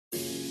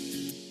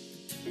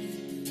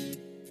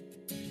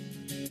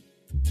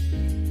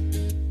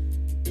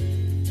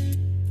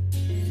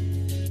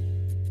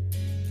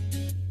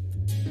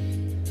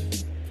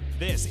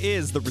This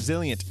is the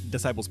Resilient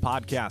Disciples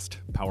Podcast,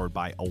 powered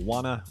by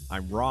Awana.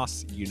 I'm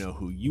Ross. You know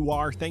who you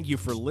are. Thank you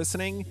for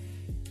listening.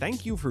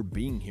 Thank you for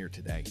being here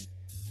today.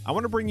 I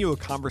want to bring you a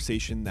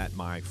conversation that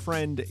my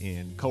friend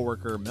and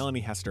coworker Melanie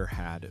Hester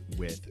had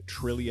with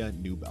Trillia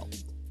Newbell.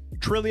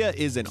 Trillia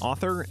is an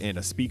author and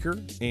a speaker,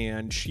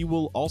 and she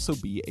will also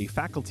be a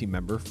faculty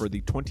member for the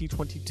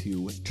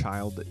 2022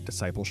 Child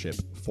Discipleship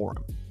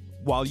Forum.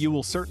 While you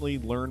will certainly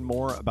learn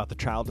more about the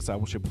Child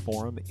Discipleship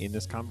Forum in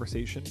this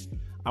conversation,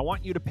 I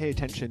want you to pay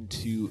attention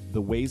to the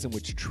ways in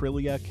which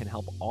Trillia can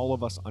help all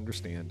of us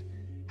understand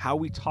how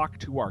we talk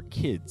to our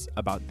kids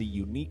about the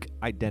unique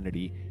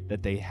identity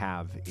that they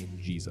have in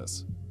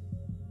Jesus.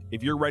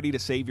 If you're ready to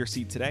save your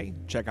seat today,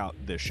 check out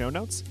the show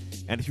notes.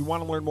 And if you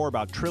want to learn more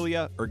about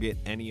Trillia or get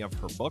any of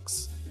her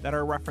books that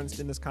are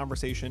referenced in this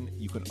conversation,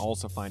 you can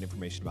also find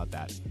information about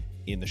that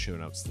in the show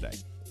notes today.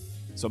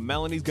 So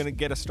Melanie's going to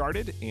get us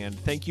started, and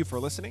thank you for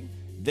listening.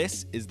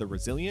 This is the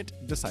Resilient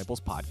Disciples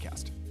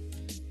Podcast.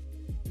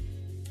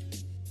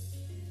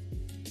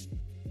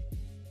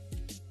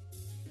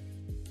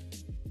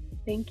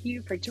 Thank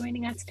you for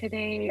joining us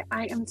today.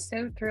 I am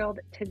so thrilled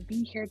to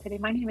be here today.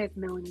 My name is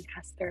Melanie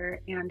Hester,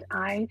 and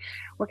I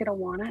work at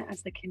Awana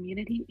as the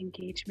Community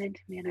Engagement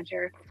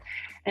Manager.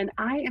 And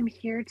I am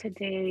here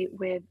today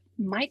with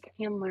Mike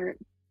Handler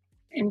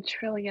and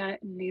Trillia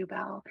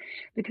Newbell.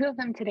 The two of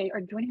them today are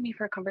joining me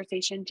for a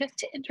conversation just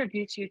to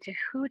introduce you to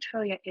who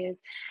Trillia is.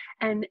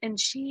 And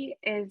she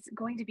is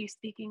going to be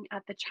speaking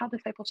at the Child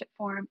Discipleship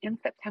Forum in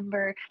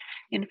September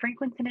in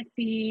Franklin,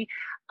 Tennessee.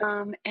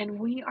 And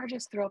we are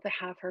just thrilled to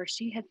have her.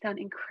 She has done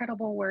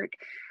incredible work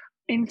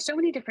in so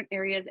many different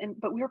areas,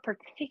 but we're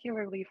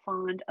particularly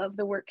fond of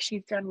the work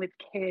she's done with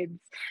kids.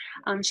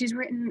 She's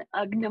written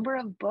a number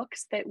of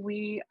books that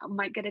we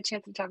might get a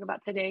chance to talk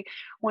about today,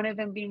 one of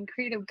them being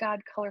Creative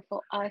God,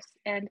 Colorful Us,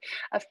 and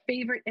a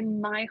favorite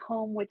in my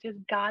home, which is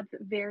God's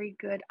Very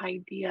Good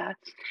Idea.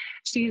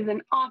 She's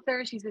an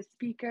author, she's a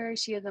speaker,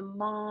 she is a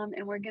mom,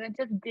 and we're going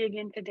to just dig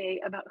in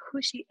today about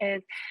who she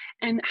is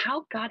and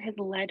how God has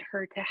led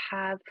her to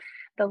have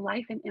the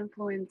life and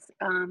influence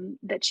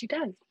that she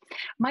does.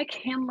 Mike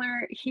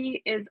Handler,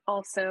 he is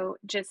also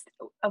just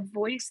a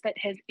voice that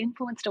has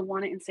influenced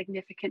Awana in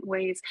significant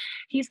ways.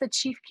 He's the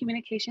Chief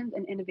Communications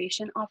and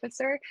Innovation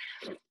Officer.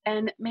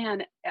 And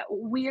man,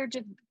 we are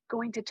just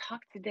going to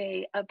talk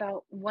today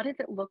about what does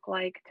it look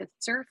like to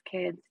serve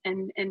kids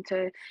and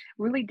to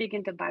really dig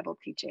into Bible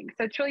teaching.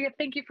 So Trillia,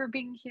 thank you for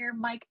being here.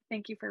 Mike,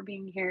 thank you for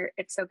being here.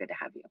 It's so good to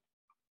have you.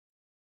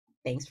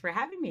 Thanks for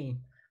having me.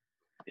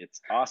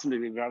 It's awesome to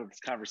be part of this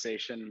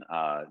conversation.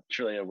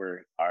 Trillia,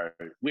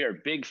 we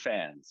are big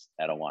fans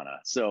at Awana.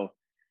 So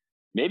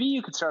maybe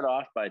you could start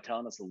off by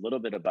telling us a little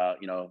bit about,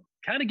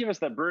 kind of give us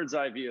that bird's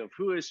eye view of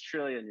who is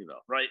Trillia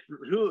Newbell, right?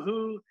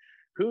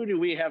 Who do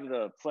we have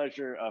the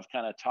pleasure of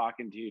kind of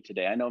talking to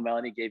today? I know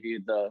Melanie gave you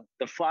the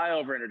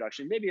flyover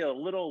introduction, maybe a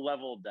little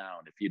level down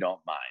if you don't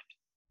mind.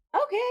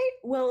 Okay,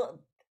 well,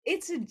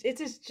 it's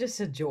just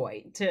a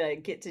joy to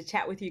get to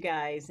chat with you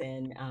guys,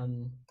 and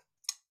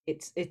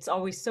it's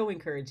always so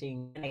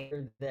encouraging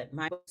that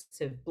my books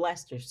have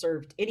blessed or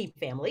served any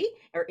family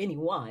or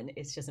anyone.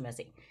 It's just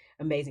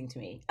amazing to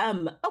me.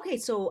 Okay,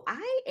 so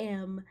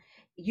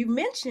you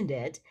mentioned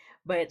it,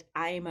 but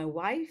I am a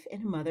wife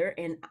and a mother,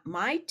 and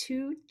my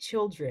two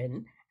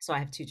children, so I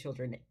have two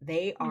children,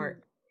 they are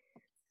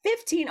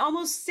 15,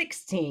 almost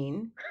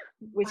 16,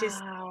 which is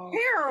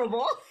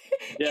terrible.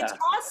 Yeah. It's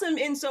awesome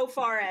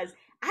insofar as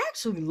I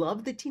actually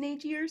love the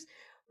teenage years,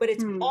 but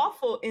it's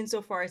awful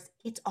insofar as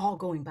it's all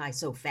going by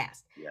so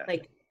fast. Yeah.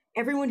 Like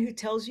everyone who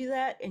tells you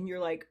that and you're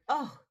like,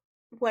 oh,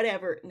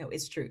 whatever. No,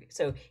 it's true.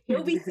 So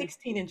he'll be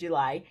 16 in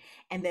July.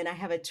 And then I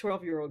have a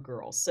 12-year-old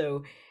girl.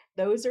 So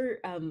those are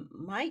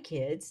my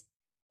kids.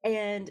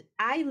 And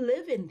I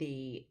live in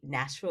the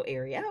Nashville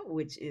area,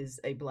 which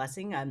is a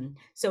blessing.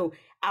 So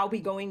I'll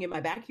be going in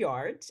my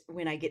backyard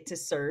when I get to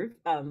serve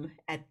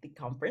at the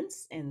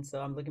conference. And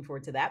so I'm looking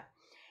forward to that.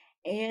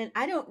 And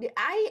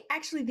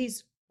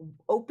these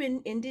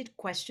open-ended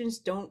questions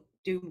don't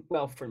do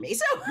well for me.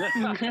 So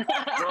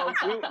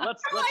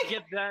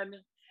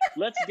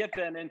let's get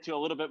then into a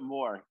little bit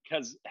more,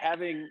 because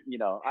having,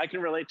 I can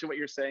relate to what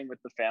you're saying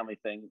with the family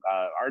thing.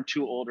 Our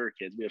two older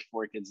kids, we have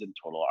 4 kids in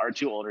total. Our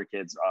two older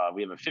kids,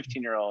 we have a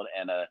 15-year-old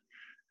and a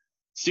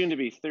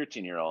soon-to-be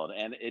 13-year-old,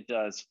 and it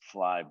does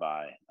fly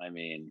by. I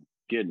mean,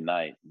 good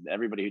night.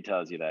 Everybody who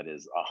tells you that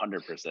is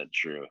 100%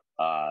 true.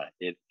 I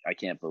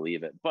can't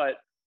believe it.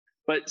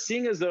 But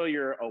seeing as though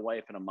you're a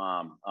wife and a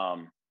mom,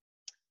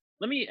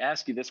 let me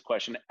ask you this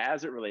question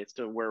as it relates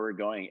to where we're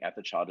going at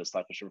the Child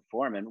Discipleship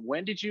Forum. And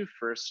when did you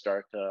first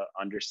start to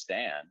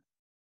understand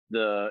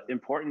the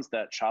importance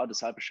that child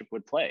discipleship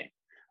would play,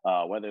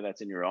 whether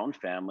that's in your own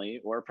family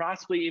or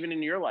possibly even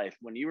in your life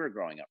when you were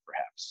growing up,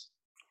 perhaps?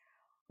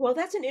 Well,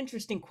 that's an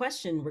interesting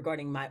question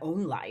regarding my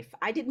own life.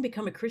 I didn't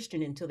become a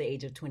Christian until the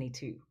age of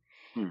 22.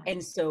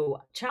 And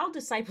so child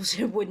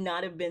discipleship would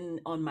not have been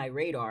on my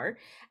radar.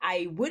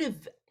 I would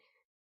have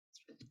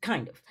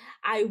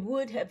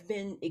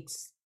been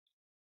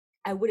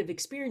I would have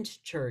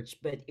experienced church,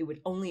 but it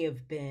would only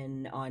have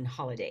been on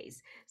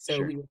holidays. So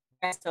Sure. we would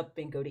dress up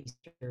and go to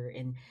Easter,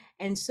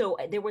 and so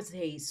there was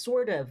a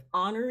sort of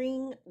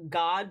honoring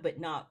God, but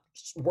not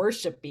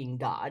worshiping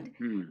God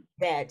Mm.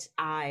 that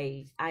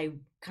I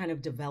kind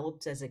of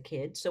developed as a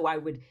kid. So I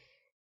would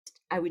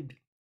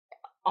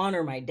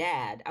honor my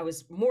dad. I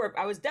was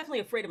definitely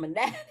afraid of my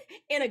dad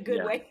in a good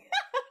Yeah. way.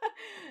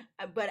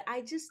 But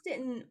I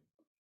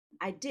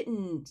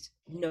didn't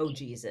know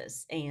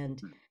Jesus.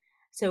 And Mm.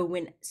 so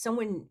when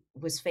someone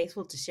was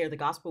faithful to share the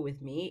gospel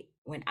with me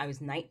when I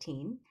was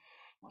 19,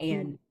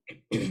 and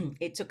Mm,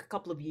 it took a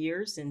couple of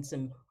years and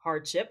some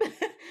hardship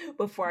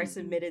before I mhm,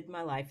 submitted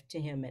my life to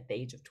him at the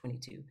age of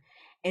 22.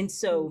 And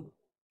mm,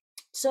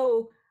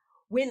 so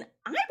when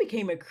I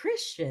became a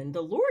Christian,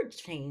 the Lord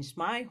changed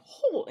my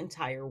whole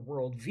entire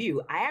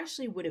worldview. I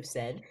actually would have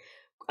said,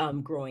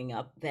 growing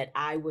up, that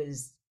I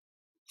was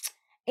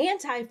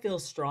anti feel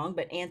strong,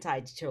 but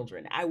anti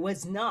children. I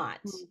was not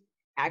mm.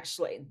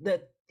 actually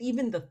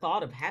even the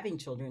thought of having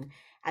children.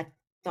 I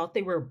thought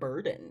they were a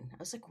burden. I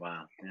was like,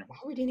 Wow. Yeah. why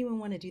would anyone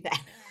want to do that?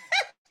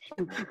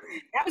 Yeah.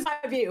 That was my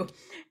view.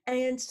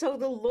 And so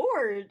the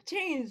Lord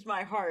changed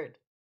my heart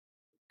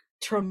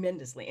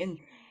tremendously and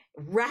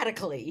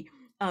radically,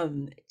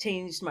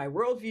 changed my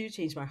worldview,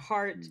 changed my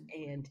heart.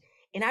 Mm.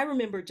 And I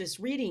remember just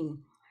reading,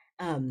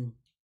 um,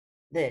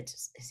 that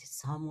is it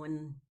Psalm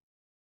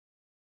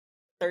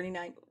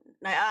 139?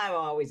 I will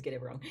always get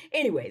it wrong.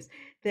 Anyways,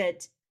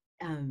 that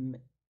um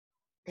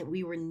that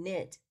we were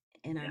knit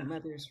in our Yeah.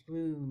 mother's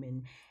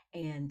womb,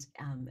 and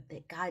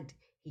that God,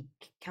 he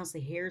counts the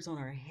hairs on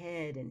our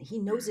head, and he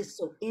knows Mm. it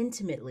so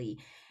intimately.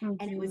 And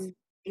Mhm,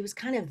 it was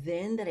kind of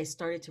then that I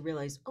started to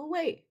realize, oh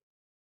wait,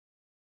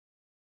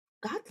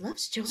 God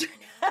loves children.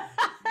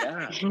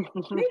 Yeah.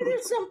 Maybe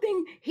there's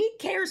something he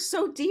cares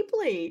so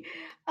deeply.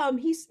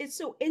 It's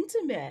so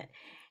intimate.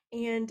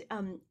 And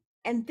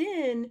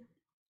then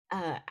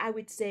I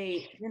would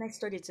say then I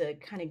started to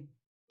kind of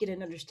get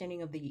an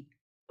understanding of the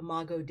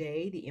Imago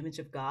Dei, the image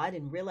of God,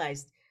 and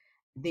realized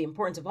the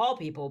importance of all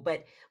people.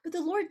 But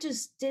the Lord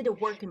just did a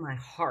work in my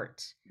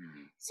heart.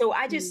 Mm. So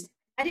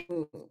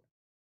mm,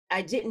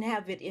 I didn't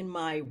have it in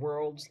my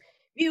world's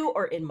view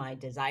or in my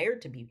desire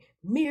to be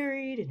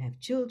married and have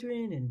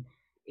children, and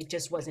it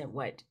just wasn't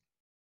what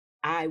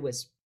I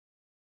was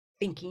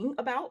thinking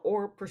about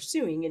or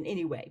pursuing in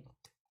any way.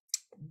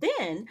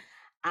 Then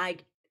I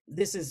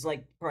this is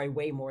like probably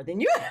way more than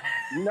you.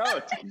 No,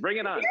 bring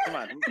it on. Come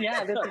on.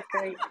 Yeah, this is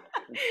great.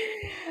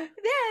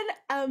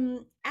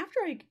 Then after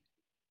I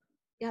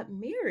got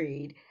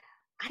married,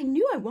 I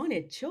knew I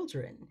wanted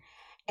children.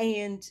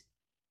 And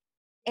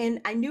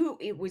I knew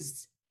it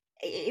was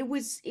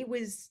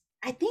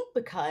I think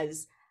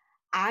because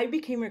I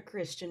became a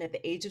Christian at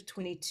the age of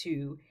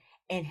 22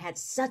 and had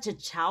such a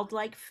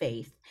childlike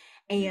faith,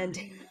 and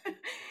Mm,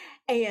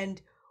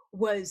 and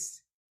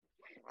was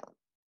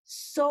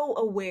so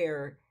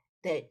aware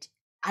that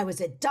I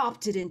was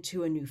adopted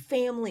into a new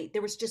family.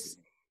 There was just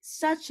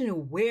such an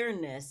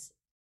awareness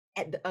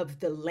of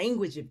the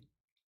language of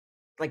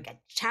like a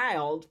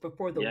child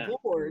before the Yeah.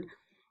 Lord, mm,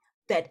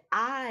 that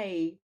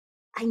I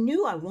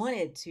knew I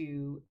wanted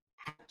to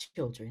have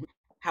children,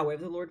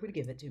 however the Lord would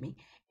give it to me,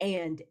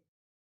 and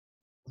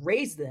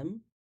raise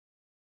them,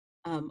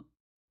 um,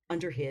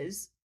 under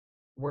His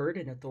word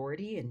and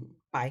authority and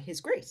by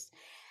His grace.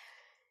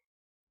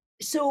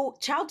 So,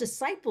 child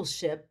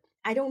discipleship,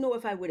 I don't know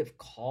if I would have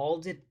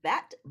called it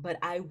that, but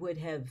I would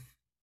have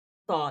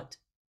thought,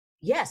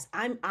 yes,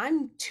 I'm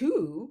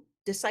to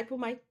disciple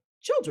my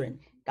children.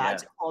 Yeah.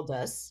 God's called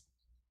us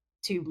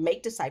to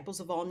make disciples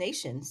of all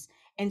nations.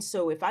 And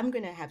so if I'm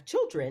going to have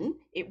children,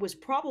 it was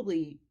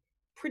probably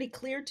pretty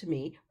clear to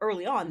me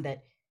early on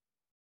that,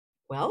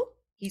 well,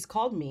 he's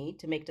called me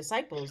to make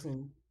disciples,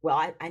 and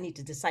well, I need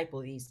to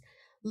disciple these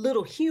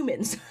little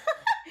humans.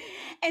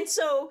 And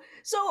so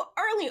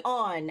early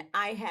on,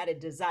 I had a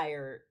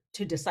desire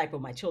to disciple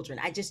my children.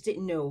 I just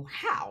didn't know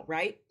how,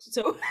 right?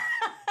 So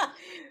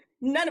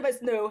none of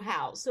us know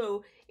how.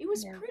 So it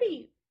was yeah.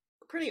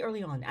 pretty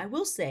early on. I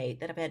will say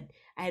that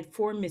I had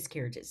four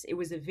miscarriages. It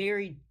was a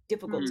very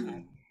difficult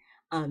Mm.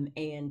 time.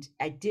 And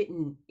I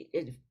didn't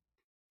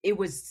it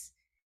was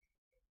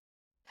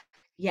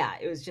yeah,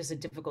 it was just a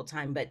difficult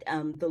time, but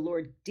the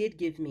Lord did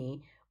give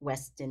me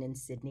Weston and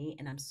Sydney,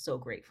 and I'm so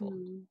grateful.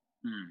 Mm,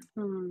 Mm.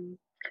 mm.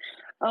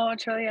 Oh,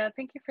 Trillia,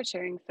 thank you for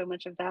sharing so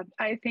much of that.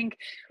 I think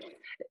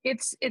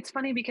it's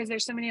funny because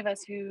there's so many of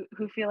us who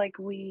feel like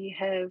we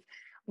have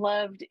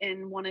loved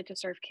and wanted to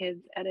serve kids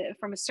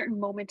from a certain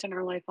moment in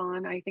our life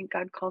on. I think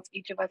God calls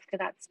each of us to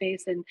that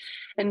space,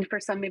 and for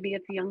some maybe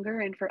it's younger,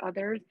 and for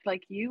others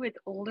like you it's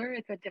older.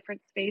 It's a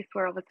different space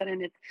where all of a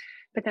sudden it's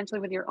potentially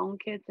with your own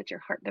kids that your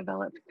heart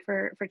develops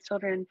for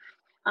children.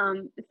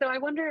 So I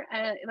wonder,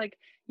 like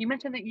you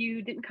mentioned that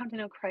you didn't come to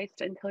know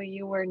Christ until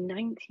you were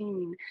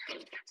 19.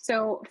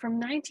 So from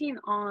 19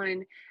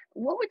 on,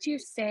 what would you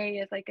say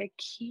is like a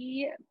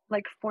key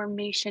like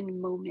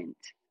formation moment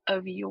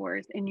of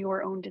yours in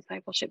your own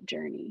discipleship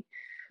journey?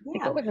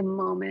 Like Yeah. what was a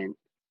moment?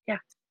 Yeah.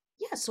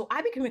 Yeah, so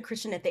I became a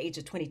Christian at the age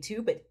of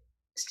 22, but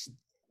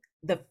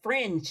the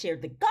friend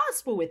shared the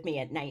gospel with me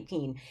at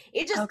 19.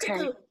 It just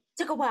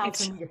took a while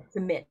for me to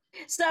submit.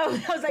 So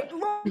I was like,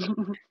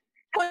 Lord,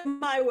 going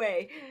my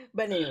way.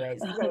 But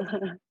anyways,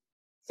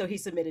 so he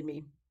submitted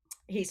me.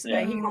 He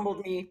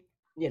humbled me,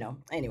 you know,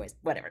 anyways,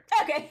 whatever.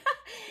 Okay.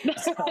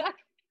 So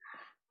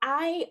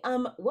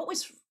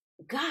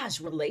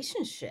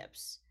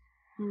relationships.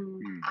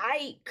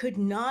 I could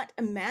not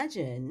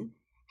imagine,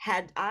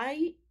 had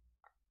I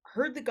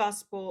heard the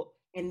gospel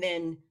and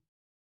then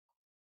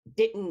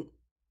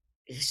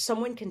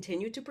someone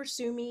continued to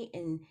pursue me,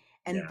 and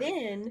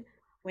then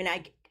when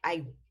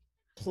I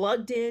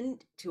plugged in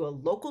to a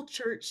local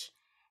church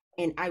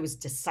and I was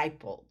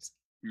discipled,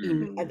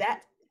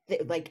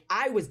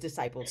 I was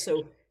discipled,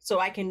 so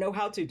I can know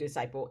how to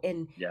disciple,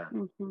 and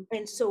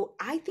so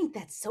I think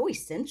that's so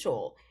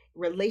essential,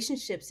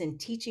 relationships and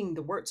teaching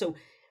the word. So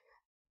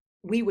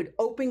we would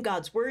open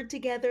God's word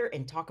together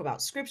and talk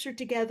about scripture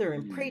together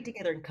and pray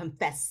together and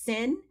confess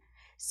sin.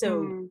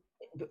 So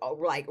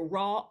like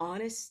raw,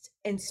 honest.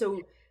 And so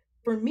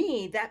for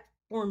me, that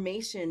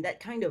formation,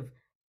 that kind of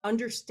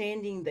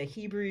understanding the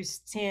Hebrews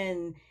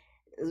 10,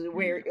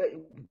 where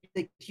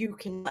you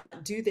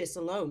cannot do this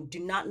alone, do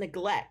not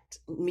neglect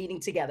meeting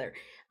together.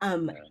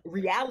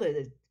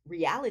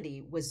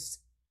 Reality was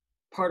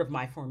part of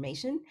my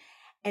formation.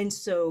 And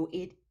so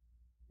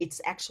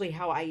it's actually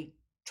how I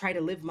try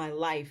to live my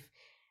life.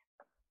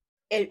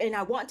 And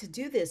I want to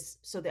do this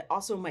so that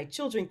also my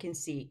children can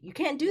see you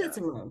can't do this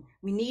alone.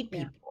 We need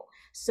people.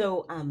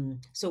 So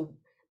so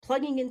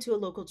plugging into a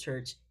local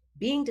church,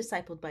 being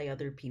discipled by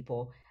other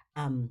people,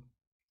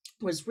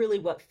 was really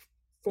what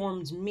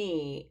formed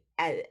me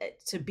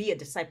to be a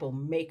disciple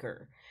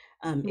maker,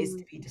 is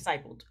to be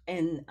discipled.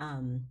 And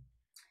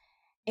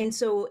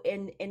so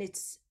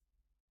it's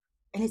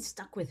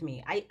stuck with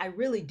me. I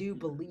really do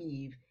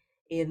believe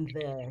in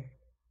the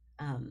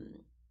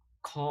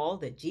call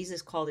that Jesus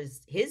called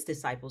his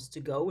disciples to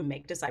go and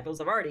make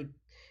disciples. I've already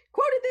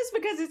quoted this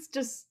because it's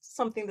just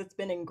something that's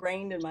been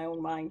ingrained in my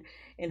own mind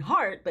and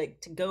heart, but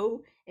to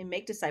go and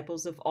make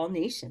disciples of all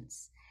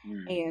nations,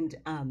 and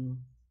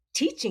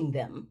teaching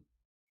them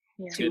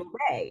to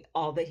obey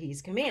all that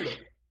he's commanded.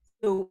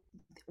 So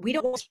we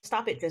don't want to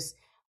stop at just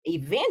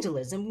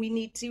evangelism. We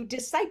need to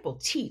disciple,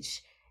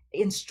 teach,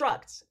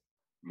 instruct,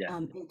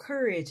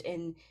 encourage.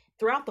 And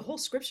throughout the whole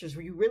scriptures,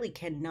 where you really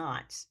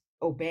cannot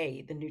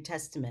obey the New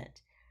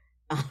Testament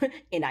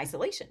in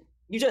isolation.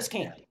 You just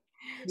can't.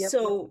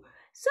 So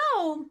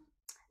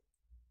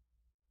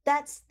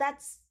that's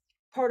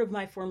part of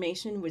my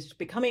formation, was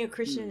becoming a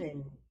Christian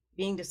and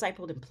being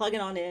discipled and plugging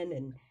on in,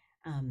 and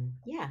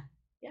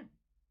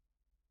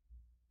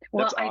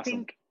Well, That's awesome. I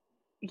think,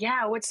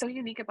 what's so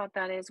unique about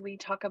that is we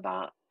talk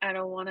about at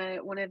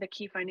Awana, one of the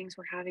key findings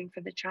we're having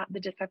for the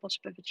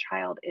discipleship of a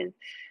child is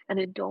an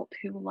adult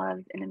who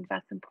loves and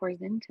invests and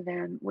pours into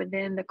them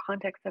within the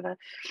context of a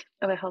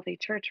healthy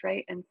church,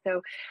 right? And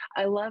so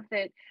I love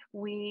that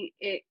we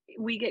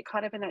get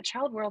caught up in that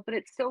child world, but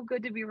it's so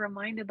good to be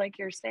reminded, like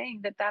you're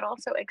saying, that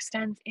also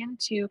extends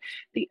into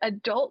the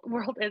adult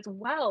world as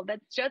well.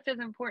 That's just as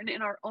important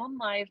in our own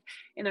life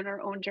and in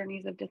our own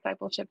journeys of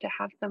discipleship, to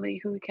have somebody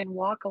who can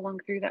walk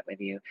along through that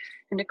with you,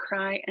 and to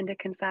cry and to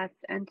confess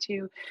and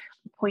to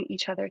point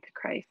each other to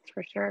Christ,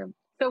 for sure.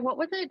 So what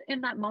was it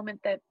in that moment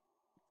that,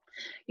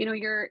 you know,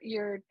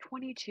 you're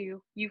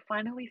 22, you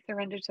finally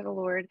surrender to the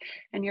Lord,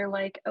 and you're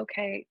like,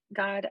 okay,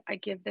 God, I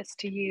give this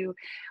to you.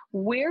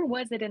 Where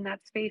was it in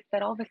that space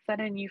that all of a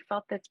sudden you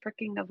felt this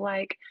pricking of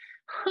like,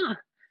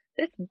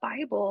 this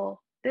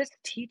Bible, this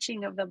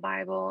teaching of the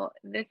Bible,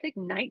 this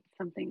ignites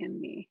something in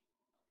me?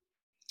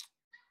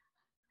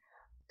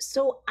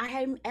 So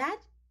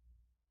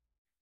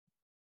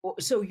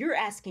so you're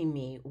asking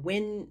me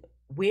when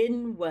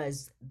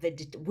was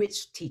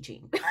which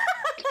teaching?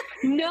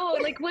 No,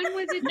 like when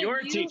was it that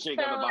your you teaching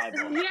felt, of the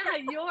Bible?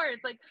 Yours.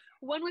 Like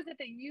when was it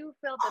that you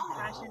felt the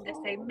passion to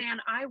say, man,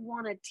 I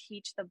want to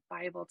teach the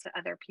Bible to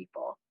other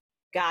people?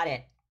 Got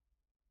it.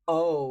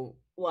 Oh,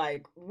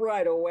 like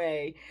right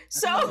away.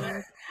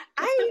 So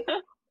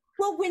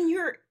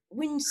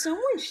when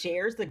someone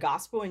shares the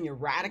gospel and you're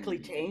radically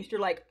changed,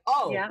 you're like,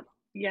 oh,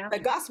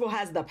 the gospel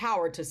has the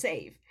power to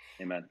save.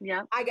 Amen.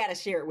 Yeah. I got to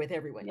share it with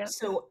everyone. Yep.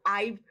 So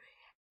I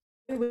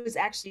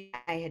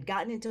had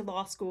gotten into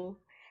law school.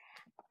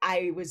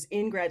 I was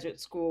in graduate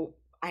school.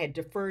 I had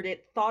deferred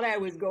it, thought I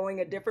was going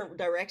a different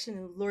direction.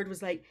 And the Lord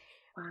was like,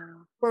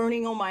 wow,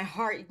 burning on my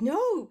heart.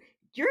 No,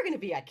 you're going to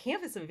be a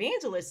campus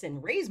evangelist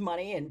and raise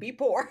money and be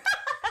poor.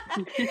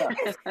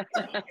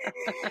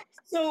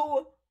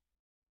 So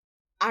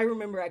I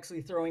remember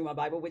actually throwing my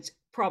Bible, which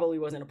probably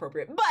wasn't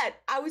appropriate, but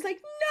I was like,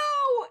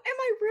 no, am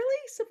I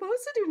really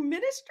supposed to do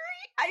ministry?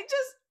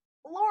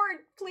 Lord,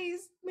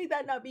 please, may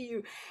that not be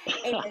you.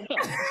 And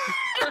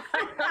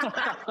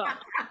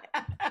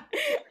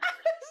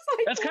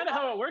that's kind of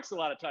how it works a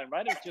lot of time,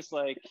 right? It's just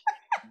like,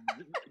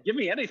 give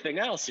me anything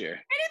else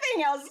here.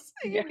 Anything else,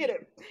 you get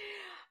it.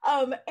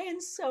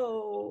 And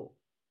so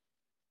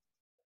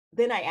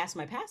then I asked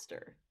my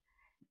pastor,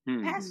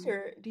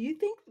 Pastor, do you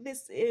think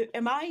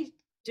am I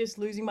just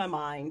losing my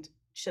mind?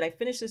 should I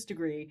finish this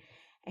degree?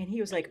 And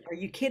he was like, are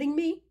you kidding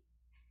me?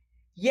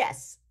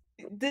 Yes,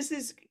 this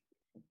is,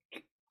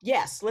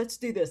 yes, let's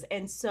do this.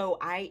 And so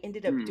I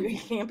ended up doing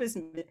campus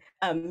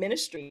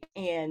ministry,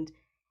 and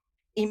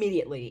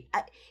immediately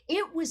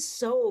it was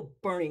so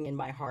burning in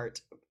my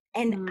heart.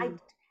 And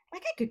I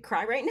could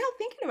cry right now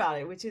thinking about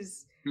it, which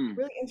is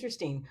really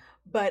interesting.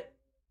 But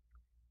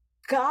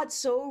God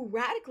so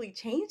radically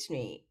changed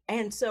me.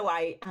 And so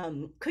I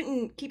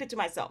couldn't keep it to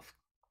myself.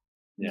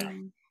 Yeah.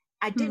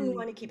 I didn't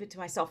want to keep it to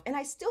myself. And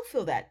I still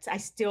feel that. I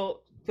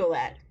still feel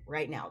that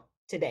right now,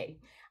 today.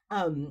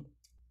 And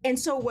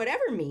so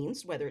whatever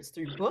means, whether it's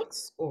through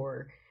books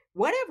or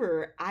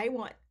whatever, I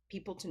want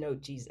people to know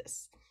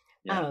Jesus.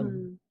 Yeah.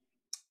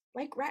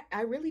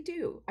 I really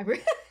do.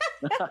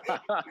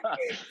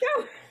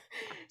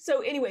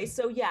 So anyway,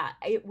 so yeah,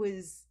 it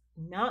was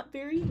not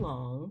very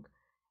long.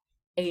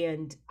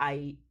 And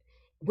I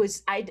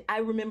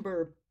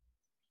remember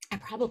I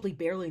probably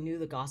barely knew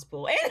the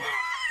gospel. And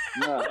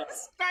I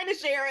was trying to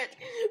share it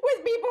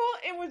with people.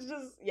 It was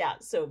just, yeah.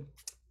 So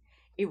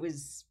it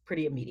was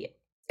pretty immediate.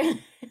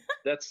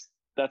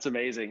 That's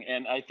amazing.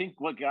 And I think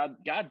what God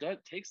does,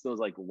 takes those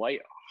like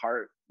white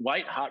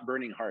hot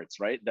burning hearts,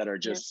 right? That are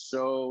just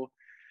so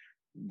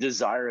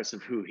desirous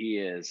of who he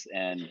is,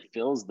 and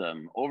fills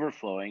them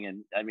overflowing.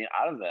 And I mean,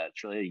 out of that,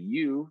 Trillia,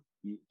 you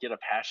get a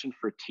passion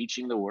for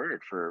teaching the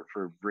word, for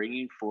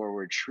bringing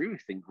forward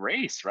truth and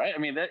grace, right? I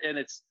mean, and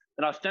it's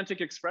an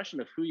authentic expression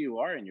of who you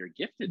are and your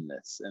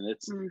giftedness, and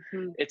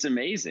it's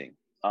amazing.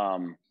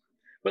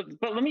 But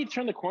let me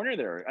turn the corner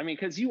there. I mean,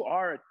 because you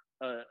are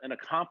an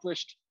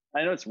accomplished,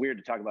 I know it's weird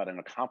to talk about an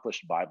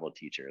accomplished Bible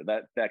teacher.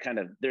 That kind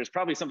of, there's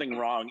probably something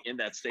wrong in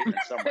that statement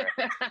somewhere.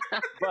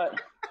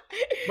 but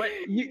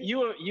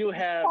you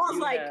have.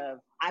 Paul's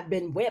I've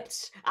been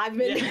whipped. I've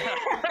been.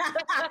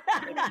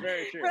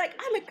 Very true. We're like,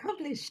 I'm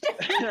accomplished.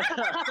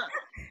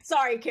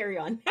 Sorry, carry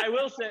on. I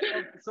will say,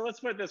 so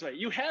let's put it this way.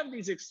 You have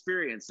these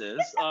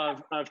experiences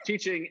of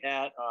teaching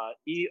at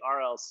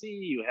ERLC.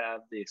 You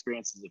have the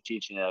experiences of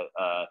teaching at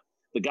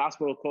the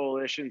Gospel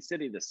Coalition,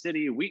 City to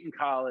City, Wheaton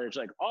College,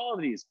 like all of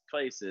these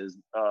places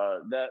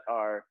that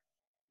are,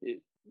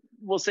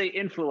 we'll say,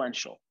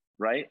 influential,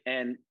 right?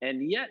 And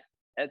yet,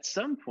 at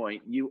some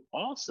point, you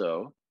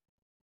also,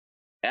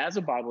 as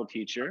a Bible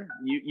teacher,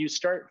 you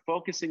start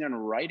focusing on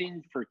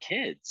writing for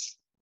kids.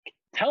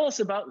 Tell us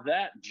about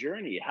that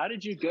journey. How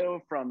did you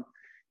go from,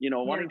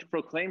 wanting to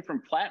proclaim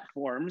from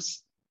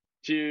platforms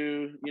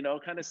to,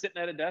 kind of sitting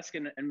at a desk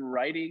and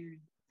writing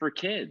for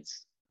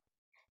kids?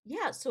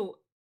 Yeah, so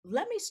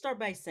let me start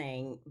by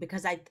saying,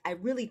 because I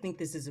really think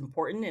this is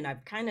important, and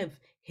I've kind of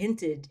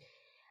hinted,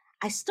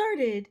 I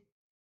started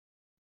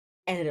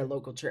at a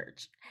local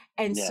church.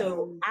 And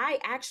so I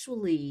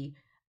actually,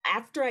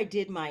 after I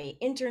did my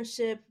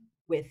internship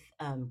with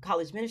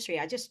college ministry,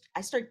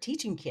 I started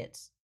teaching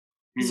kids.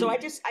 So I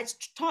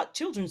taught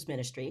children's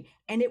ministry,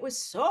 and it was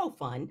so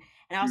fun.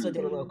 And I also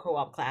did a little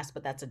co-op class,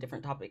 but that's a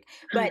different topic.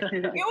 But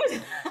it was,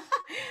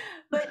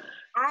 but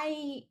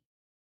I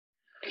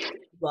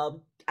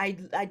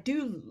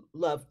do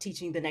love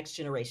teaching the next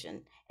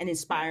generation and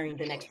inspiring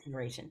the next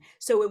generation.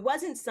 So it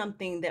wasn't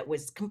something that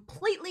was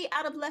completely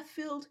out of left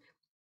field.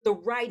 The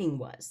writing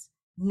was,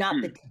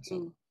 not the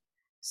teaching.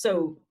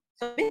 So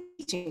I've been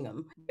teaching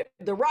them.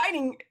 The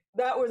writing,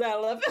 that was out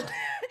of left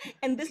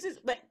field.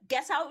 But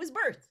guess how it was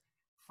birthed?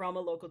 From a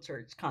local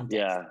church context.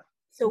 Yeah.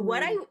 So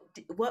what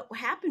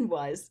happened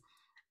was,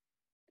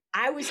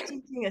 I was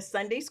teaching a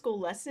Sunday school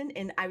lesson,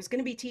 and I was going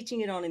to be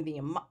teaching it on in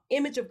the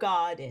image of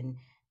God and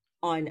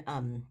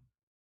on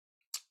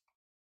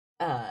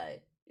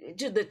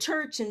the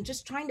church, and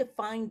just trying to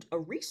find a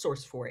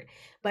resource for it.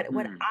 But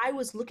what I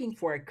was looking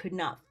for, I could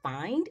not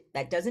find.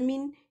 That doesn't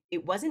mean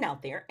it wasn't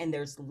out there, and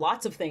there's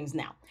lots of things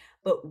now.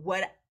 But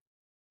what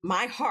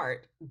my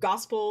heart,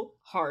 gospel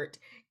heart,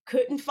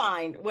 couldn't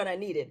find what I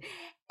needed.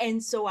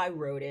 And so I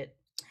wrote it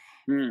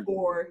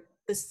for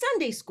the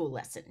Sunday school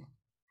lesson.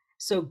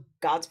 So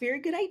God's very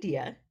good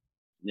idea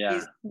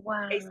is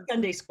a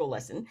Sunday school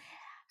lesson.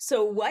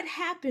 So what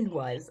happened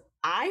was,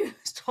 I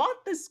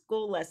taught the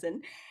school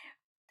lesson,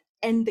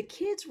 and the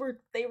kids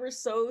were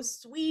so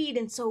sweet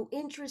and so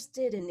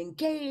interested and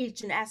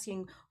engaged and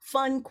asking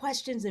fun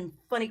questions and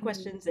funny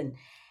questions.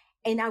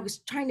 And I was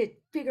trying to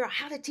figure out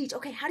how to teach.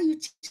 Okay, how do you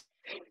teach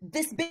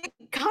this big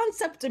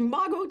concept,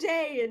 Imago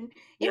Dei and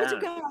image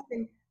of God,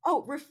 and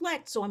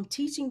reflect. So I'm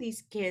teaching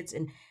these kids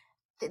and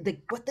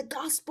what the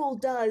gospel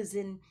does,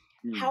 and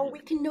how we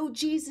can know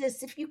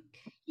Jesus if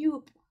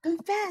you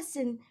confess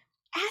and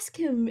ask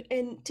him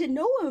and to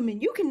know him,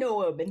 and you can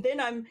know him. And then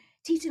I'm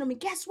teaching them, and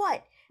guess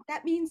what?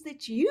 That means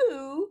that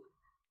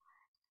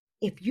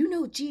if you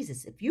know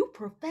Jesus, if you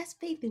profess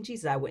faith in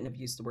Jesus, I wouldn't have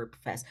used the word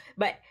profess,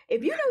 but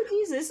if you know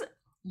Jesus,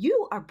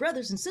 you are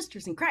brothers and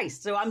sisters in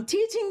Christ. So I'm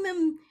teaching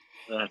them.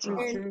 That's awesome.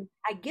 And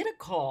I get a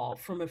call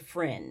from a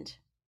friend,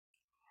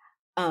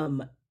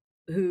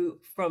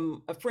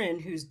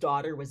 whose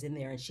daughter was in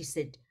there, and she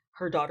said,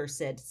 her daughter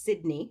said,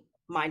 Sydney,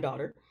 my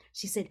daughter,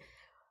 she said,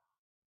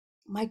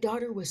 my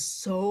daughter was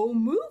so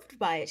moved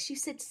by it. She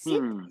said, Hmm.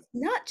 Cindy's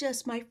not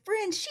just my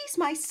friend, she's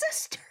my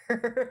sister.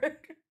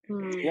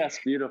 And I Yes,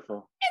 beautiful.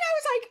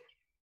 was like,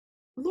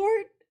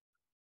 Lord,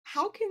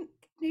 how can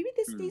maybe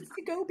this Hmm. needs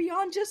to go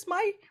beyond just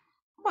my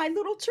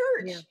little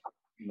church. Yeah.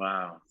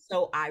 Wow.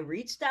 So I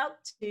reached out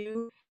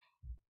to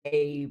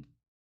a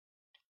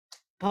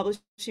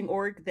publishing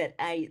org that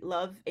I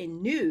love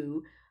and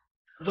knew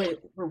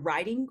were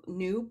writing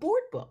new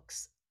board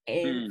books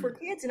and for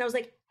kids. And I was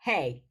like,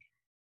 hey,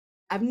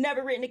 I've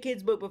never written a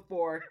kid's book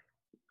before.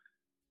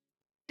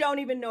 Don't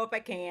even know if I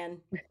can.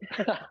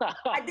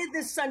 I did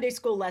this Sunday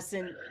school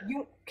lesson.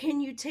 Can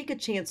you take a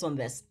chance on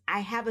this? I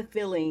have a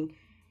feeling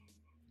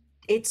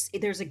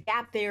there's a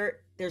gap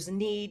there. There's a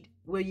need.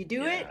 Will you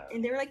do it?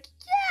 And they're like,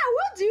 yeah,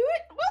 we'll do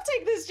it. We'll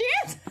take this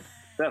chance.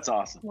 That's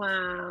awesome.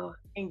 Wow.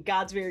 And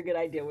God's very good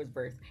idea was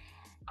birth.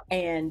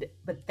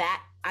 But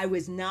that I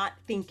was not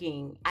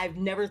thinking, I've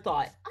never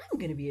thought I'm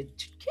going to be a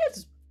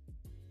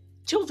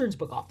children's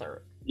book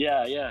author.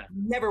 Yeah.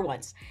 Never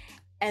once.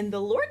 And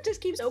the Lord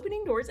just keeps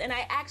opening doors. And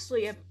I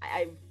actually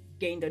I've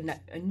gained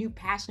a new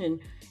passion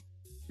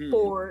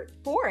for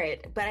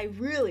it. But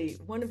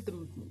one of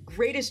the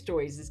greatest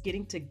joys is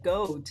getting to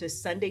go to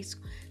Sunday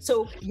school.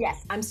 So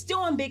yes, I'm still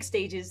on big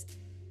stages.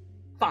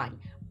 Fine.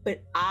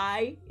 But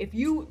if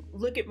you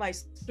look at my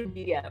social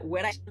media,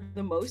 what I share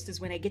the most is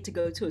when I get to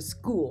go to a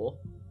school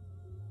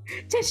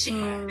to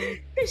share,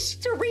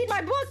 to read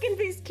my book, and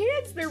these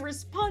kids, their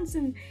response,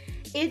 and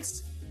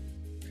it's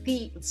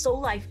so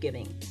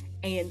life-giving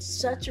and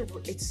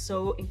it's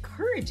so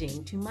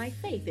encouraging to my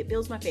faith. It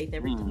builds my faith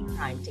every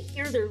time to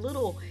hear their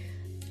little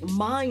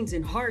minds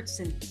and hearts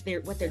and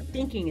what they're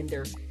thinking and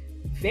their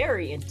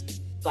very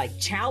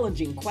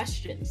challenging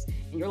questions.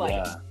 And you're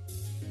like,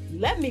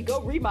 let me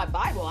go read my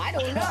Bible. I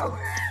don't know.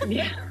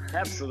 Yeah,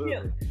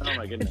 absolutely. Oh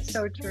my goodness. It's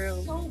so true.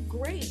 It's so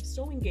great,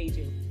 so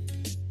engaging.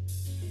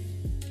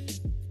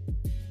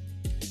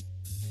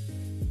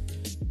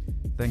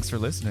 Thanks for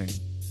listening.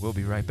 We'll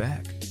be right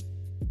back.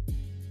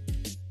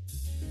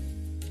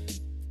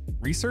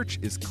 Research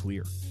is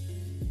clear.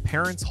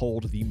 Parents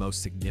hold the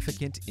most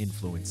significant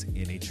influence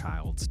in a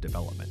child's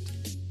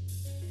development.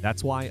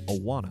 That's why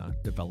Awana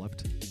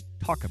developed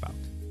Talk About.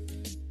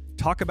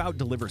 Talk About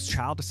delivers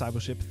child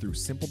discipleship through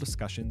simple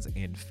discussions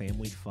and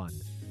family fun,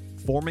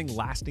 forming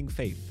lasting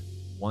faith,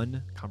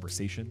 one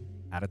conversation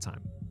at a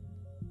time.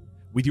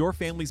 With your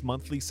family's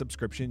monthly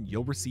subscription,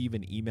 you'll receive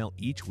an email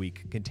each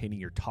week containing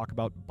your Talk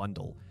About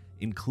bundle,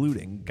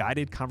 including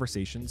guided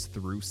conversations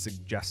through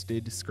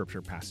suggested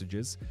scripture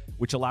passages,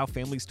 which allow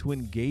families to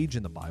engage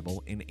in the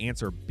Bible and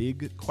answer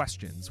big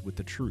questions with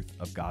the truth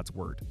of God's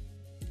Word.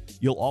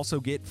 You'll also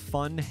get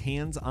fun,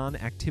 hands-on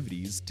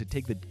activities to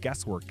take the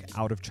guesswork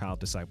out of child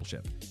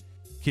discipleship.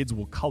 Kids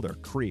will color,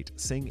 create,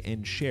 sing,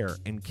 and share,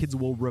 and kids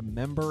will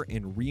remember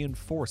and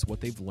reinforce what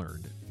they've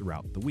learned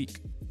throughout the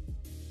week.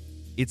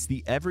 It's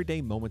the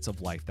everyday moments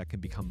of life that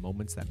can become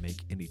moments that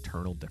make an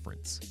eternal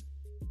difference.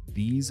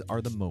 These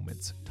are the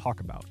moments Talk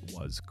About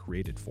was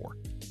created for.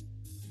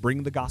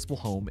 Bring the gospel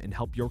home and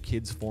help your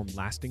kids form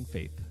lasting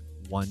faith,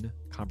 one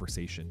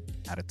conversation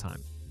at a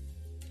time.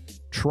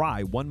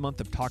 Try 1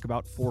 month of Talk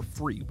About for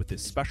free with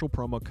this special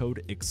promo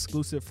code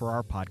exclusive for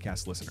our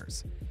podcast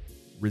listeners.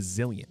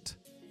 Resilient.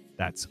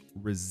 That's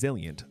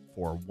Resilient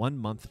for 1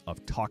 month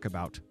of Talk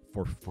About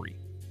for free.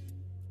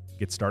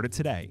 Get started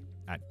today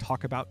at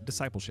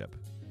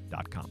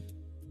talkaboutdiscipleship.com.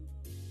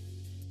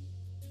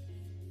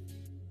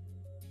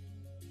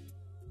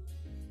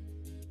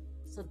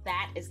 So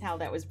that is how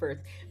that was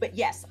birthed. But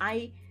yes,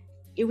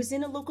 it was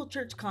in a local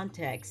church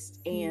context,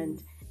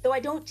 and though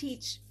I don't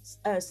teach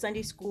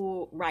Sunday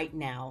school right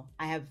now,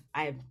 I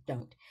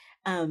don't.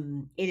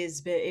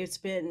 It's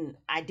been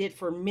I did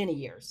for many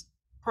years,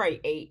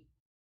 probably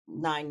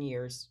 8-9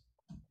 years,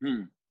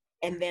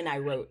 and then I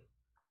wrote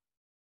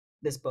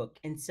this book,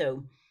 and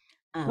so.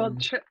 Well,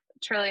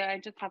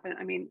 Trillia,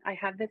 I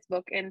have this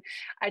book, and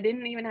I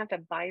didn't even have to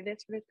buy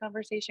this for this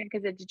conversation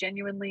because it's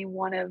genuinely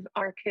one of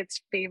our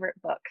kids' favorite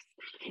books.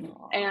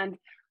 Aww. And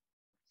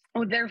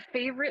their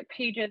favorite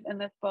pages in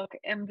this book,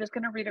 I'm just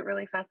going to read it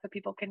really fast so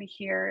people can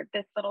hear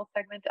this little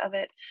segment of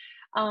it,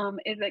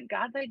 is that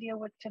God's idea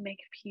was to make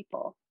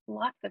people,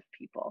 lots of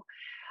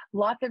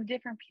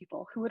different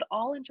people who would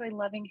all enjoy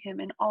loving him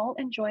and all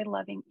enjoy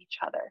loving each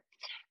other.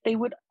 They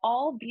would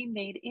all be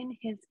made in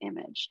his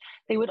image.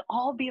 They would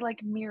all be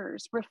like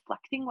mirrors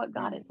reflecting what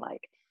God is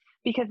like.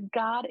 Because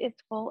God is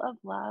full of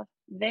love,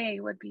 they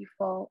would be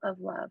full of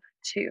love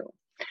too.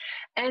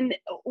 And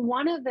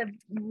one of the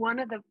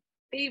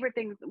favorite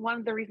things, one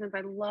of the reasons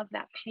I love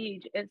that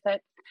page is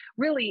that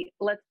really,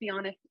 let's be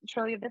honest,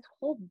 Trillia, this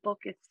whole book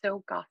is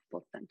so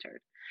gospel centered.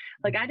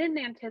 Like, I didn't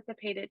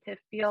anticipate it to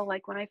feel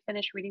like when I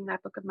finished reading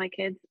that book with my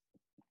kids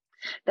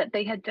that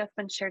they had just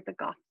been shared the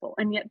gospel.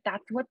 And yet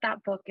that's what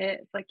that book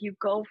is. Like, you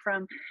go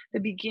from the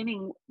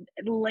beginning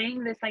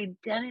laying this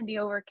identity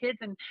over kids.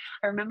 And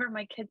I remember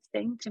my kids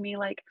saying to me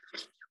like,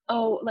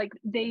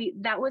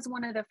 that was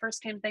one of the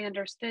first times they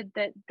understood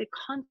that the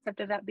concept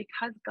of that,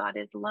 because God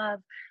is love,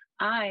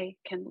 I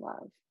can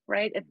love,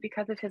 right? It's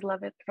because of his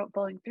love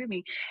flowing through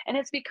me. And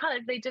it's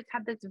because they just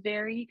have this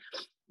very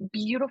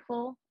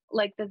beautiful,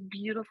 like this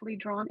beautifully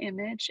drawn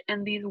image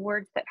and these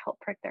words that help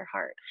prick their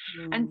heart.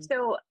 And Mm.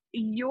 so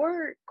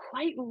you're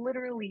quite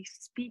literally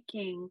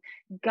speaking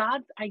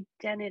God's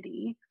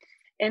identity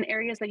in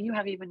areas that you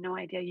have even no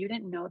idea. You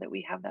didn't know that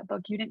we have that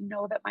book. You didn't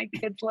know that my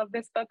kids love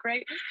this book,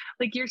 right?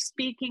 Like you're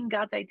speaking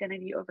God's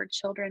identity over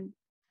children.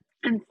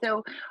 And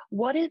so,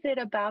 what is it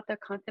about the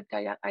concept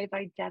of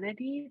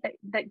identity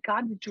that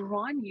God's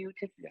drawn you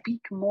to Yeah.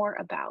 speak more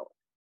about?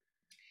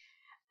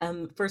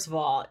 First of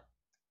all,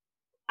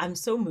 I'm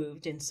so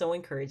moved and so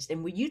encouraged.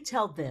 And when you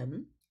tell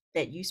them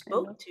that you I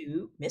will. spoke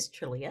to Miss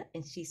Trillia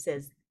and she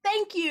says,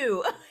 thank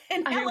you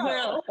and I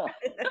hello, will.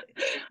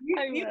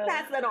 I you will.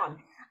 pass that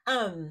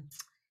on.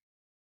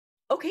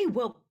 Okay,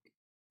 well,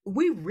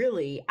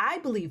 I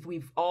believe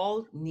we've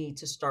all need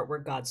to start where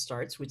God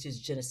starts, which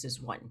is Genesis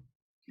 1.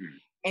 Mm.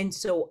 And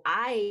so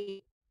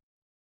I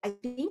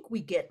think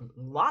we get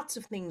lots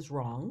of things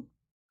wrong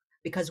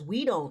because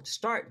we don't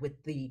start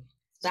with the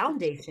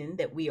foundation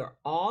that we are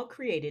all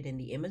created in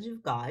the image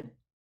of God,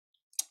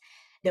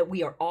 that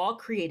we are all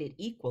created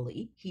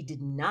equally. He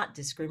did not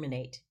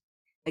discriminate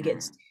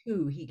against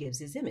who he gives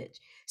his image.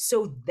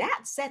 So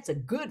that sets a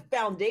good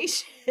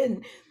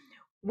foundation.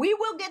 We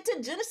will get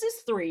to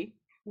Genesis 3.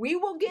 We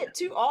will get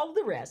to all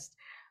the rest,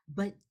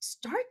 but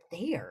start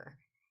there.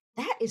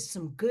 That is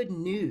some good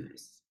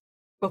news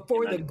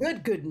before the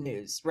good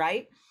news,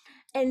 right?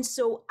 And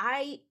so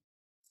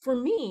for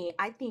me,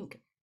 I think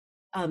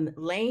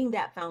laying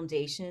that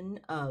foundation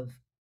of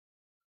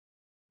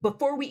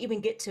before we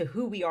even get to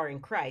who we are in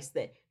Christ,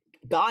 that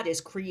God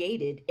has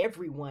created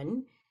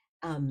everyone,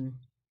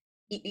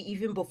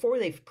 even before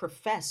they've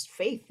professed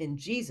faith in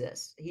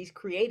Jesus, he's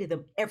created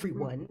them,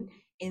 everyone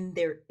in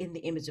the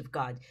image of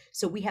God.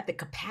 So we have the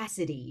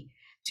capacity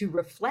to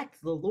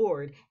reflect the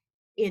Lord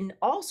in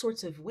all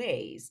sorts of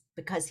ways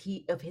because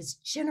of his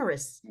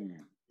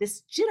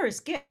this generous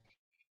gift.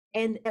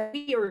 And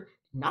we are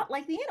not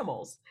like the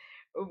animals.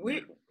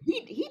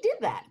 He did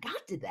that.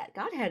 God did that.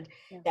 God had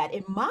that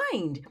in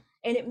mind.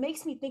 And it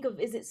makes me think of,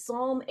 is it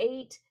Psalm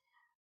 8?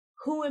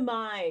 Who am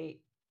I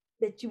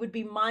that you would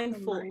be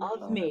mindful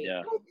of me?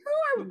 Yeah.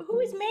 Who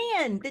is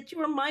man that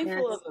you are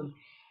mindful Yes. of him?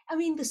 I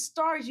mean, the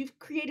stars, you've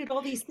created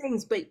all these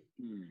things, but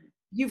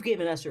you've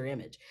given us your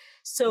image.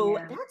 So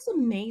that's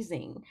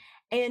amazing.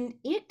 And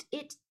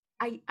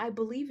I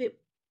believe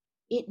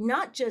it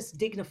not just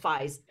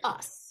dignifies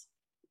us,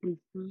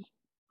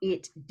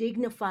 it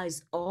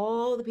dignifies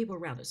all the people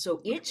around us.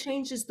 So it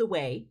changes the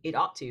way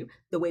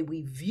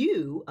we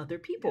view other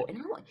people.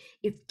 And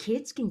if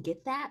kids can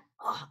get that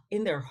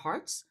in their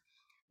hearts,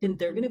 then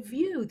they're going to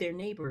view their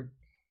neighbor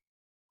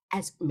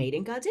as made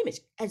in God's image,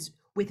 as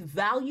with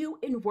value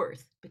and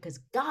worth, because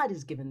God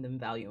has given them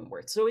value and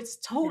worth. So it's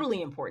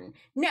totally important.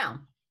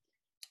 Now,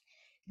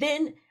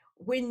 then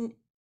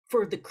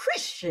for the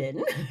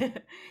Christian,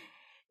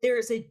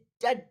 there's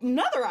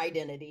another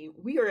identity.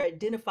 We are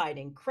identified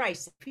in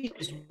Christ.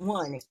 Ephesians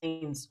 1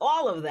 explains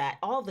all of that,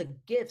 all the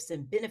gifts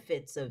and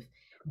benefits of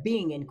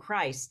being in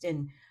Christ.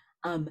 And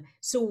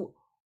so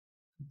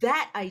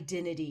that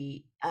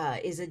identity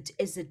is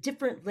a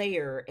different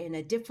layer and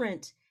a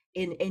different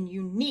and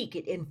unique.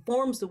 It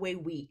informs the way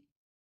we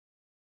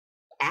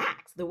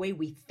act, the way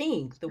we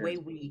think, the way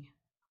we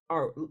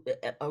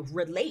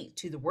relate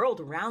to the world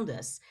around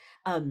us.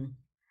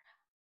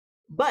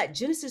 But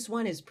Genesis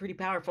 1 is pretty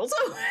powerful. So,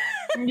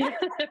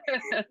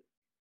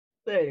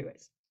 so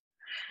anyways.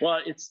 Well,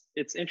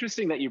 it's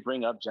interesting that you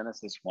bring up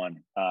Genesis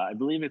 1. I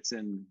believe it's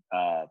in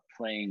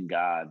Playing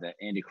God that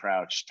Andy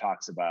Crouch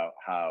talks about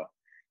how,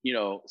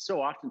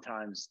 so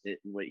oftentimes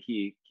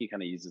he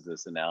kind of uses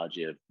this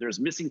analogy of there's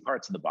missing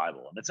parts of the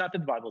Bible. And it's not that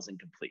the Bible is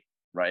incomplete,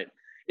 right?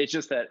 It's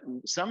just that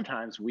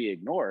sometimes we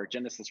ignore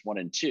Genesis 1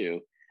 and 2,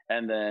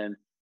 and then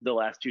the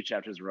last two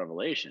chapters of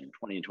Revelation,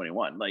 20 and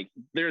 21. Like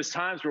there's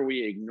times where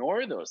we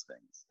ignore those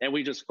things and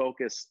we just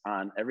focus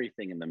on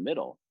everything in the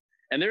middle.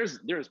 And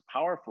there's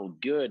powerful,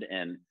 good,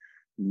 and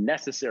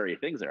necessary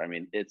things there. I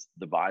mean, it's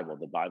the Bible.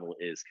 The Bible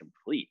is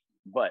complete.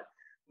 But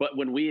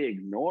when we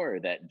ignore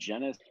that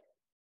Genesis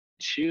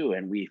 2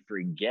 and we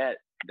forget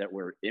that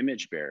we're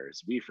image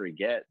bearers, we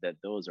forget that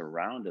those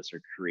around us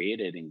are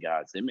created in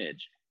God's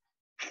image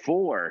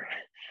for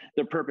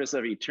the purpose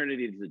of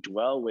eternity, to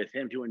dwell with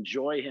him, to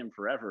enjoy him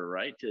forever,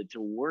 right? To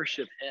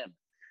worship him.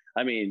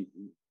 I mean,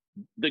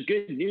 the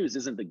good news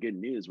isn't the good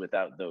news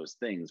without those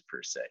things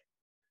per se.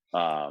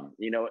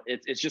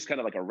 It's just kind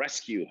of like a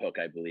rescue hook,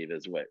 I believe,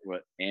 is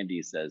what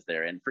Andy says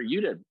there. And for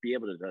you to be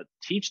able to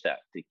teach that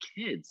to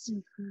kids,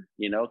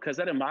 because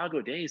that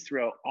Imago Dei is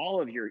throughout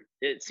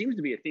it seems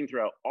to be a theme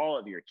throughout all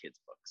of your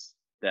kids' books,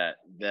 that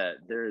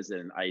there's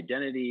an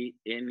identity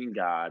in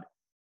God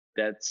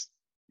that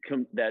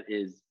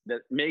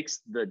makes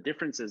the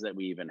differences that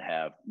we even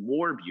have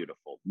more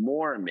beautiful,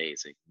 more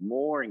amazing,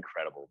 more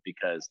incredible,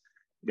 because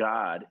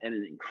God and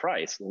in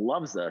Christ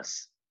loves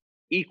us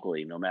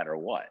equally no matter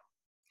what.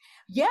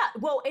 Yeah,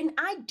 well, and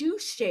I do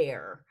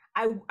share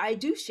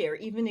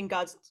even in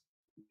God's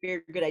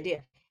very good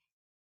idea.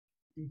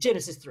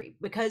 Genesis 3,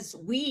 because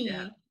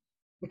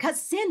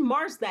because sin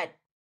mars that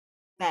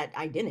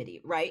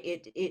identity, right?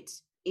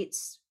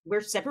 It's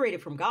we're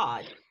separated from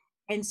God.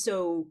 And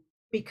so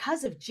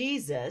because of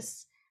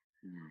Jesus,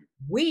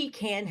 we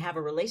can have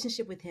a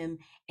relationship with him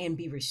and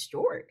be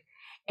restored.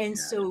 And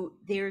so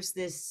there's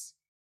this,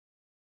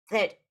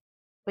 that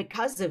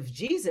because of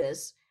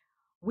Jesus,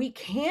 we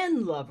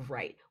can love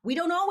right. We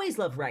don't always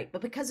love right,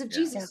 but because of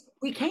Jesus,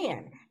 we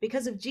can.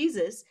 Because of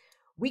Jesus,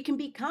 we can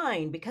be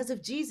kind because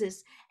of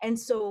Jesus. And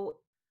so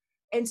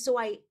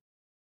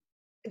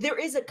there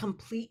is a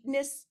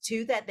completeness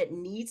to that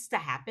needs to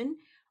happen.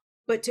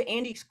 But to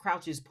Andy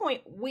Crouch's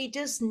point, we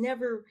just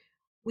never,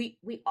 we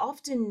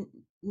often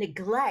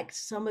neglect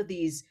some of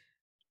these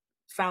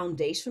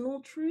foundational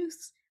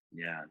truths.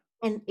 Yeah.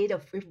 And it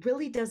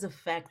really does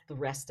affect the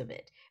rest of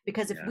it.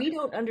 Because if we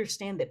don't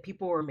understand that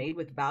people are made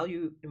with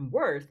value and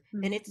worth,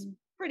 then it's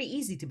pretty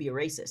easy to be a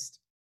racist.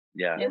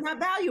 Yeah. They're not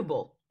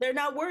valuable. They're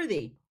not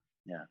worthy.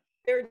 Yeah.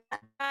 They're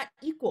not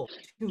equal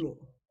to me.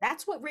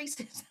 That's what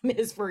racism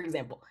is, for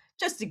example,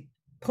 just to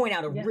point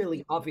out a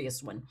really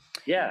obvious one.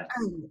 Yeah.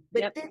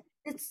 But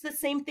it's the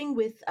same thing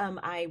with,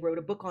 I wrote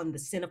a book on the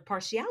sin of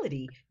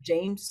partiality,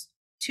 James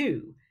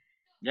 2.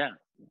 Yeah.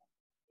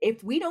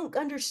 If we don't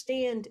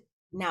understand,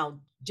 now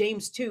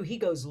James 2, he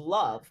goes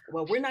love.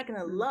 Well, we're not going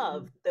to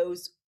love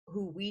those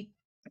who we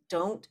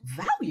don't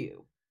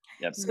value.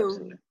 Yep,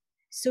 absolutely.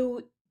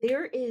 So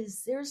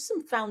there's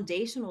some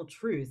foundational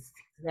truth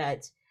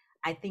that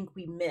I think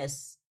we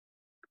miss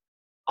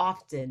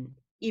often,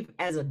 even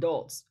as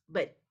adults.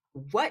 But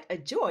what a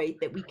joy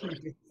that we can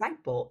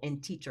disciple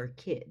and teach our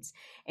kids.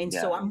 And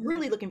so I'm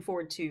really looking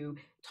forward to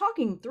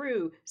talking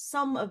through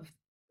some of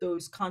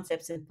those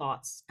concepts and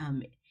thoughts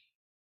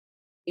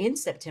in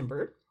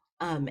September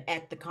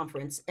at the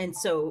conference. And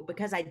so,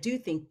 because I do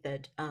think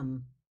that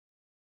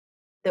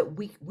that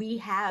we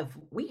have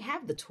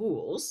the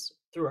tools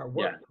through our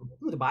work,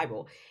 through the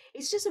Bible.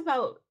 It's just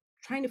about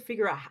trying to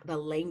figure out the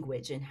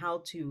language and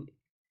how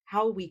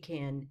we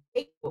can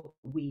take what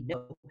we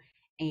know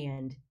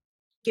and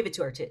give it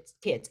to our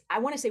kids. I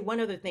want to say one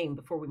other thing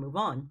before we move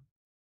on.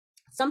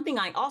 Something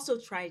I also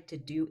try to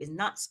do is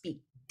not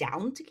speak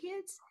down to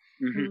kids,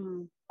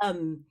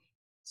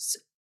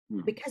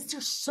 because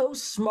they're so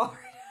smart.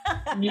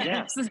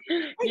 Yes.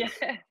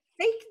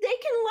 They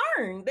can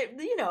learn that,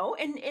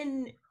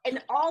 in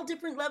all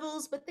different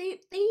levels, but they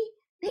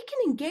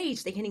can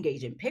engage. They can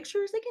engage in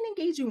pictures. They can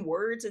engage in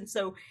words, and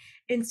so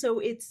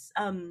it's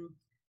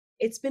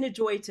been a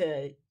joy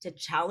to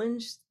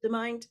challenge the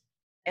mind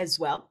as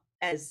well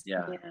as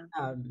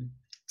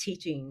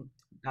teaching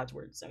God's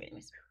word. So,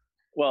 anyways.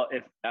 Well,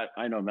 if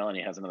I know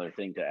Melanie has another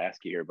thing to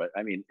ask you here, but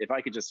I mean, if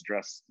I could just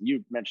address,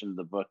 you mentioned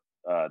the book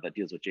that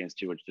deals with James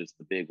 2, which is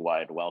the big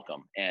wide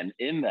welcome, and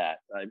in that,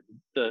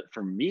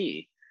 for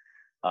me,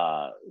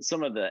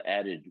 some of the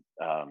added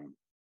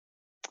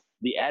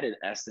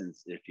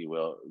essence, if you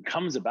will,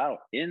 comes about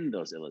in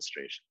those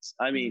illustrations.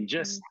 I mean,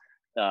 just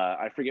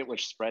I forget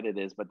which spread it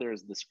is, but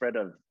there's the spread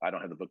of, I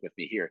don't have the book with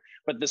me here,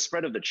 but the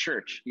spread of the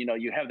church.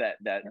 You have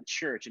that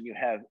church, and you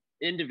have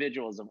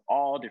individuals of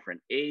all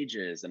different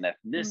ages and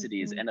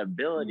ethnicities and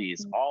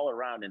abilities all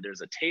around, and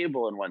there's a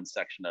table in one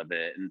section of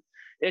it, and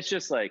it's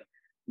just like,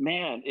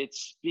 man, it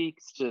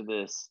speaks to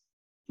this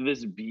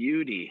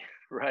beauty,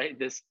 right?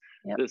 This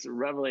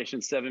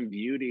Revelation 7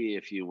 beauty,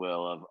 if you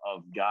will,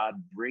 of God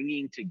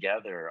bringing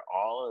together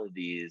all of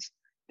these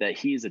that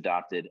he's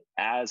adopted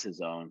as his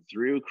own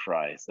through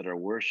Christ, that are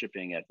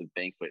worshiping at the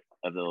banquet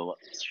of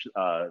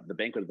the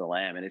banquet of the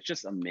Lamb. And it's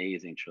just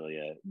amazing,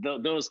 Trillia.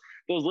 Those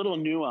little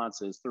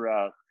nuances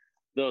throughout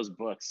those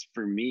books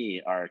for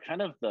me are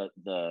kind of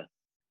the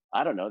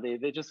I don't know,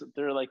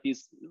 they're like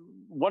these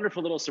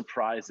wonderful little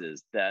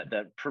surprises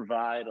that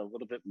provide a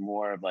little bit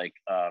more of like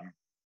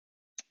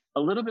a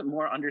little bit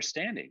more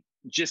understanding.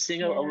 Just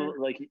seeing a little,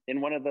 like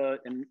in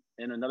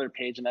another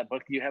page in that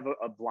book, you have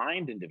a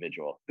blind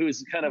individual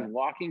who's kind of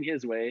walking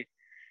his way,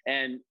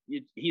 and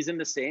he's in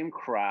the same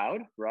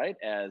crowd, right,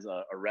 as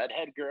a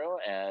redhead girl,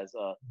 as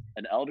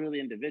an elderly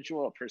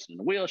individual, a person in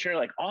a wheelchair,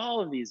 like all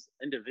of these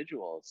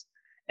individuals.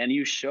 And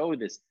you show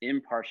this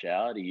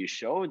impartiality, you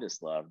show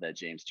this love that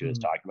James 2 is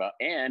talking about.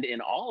 And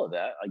in all of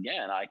that,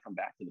 again, I come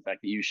back to the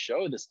fact that you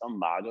show this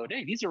imago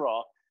Dei. These are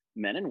all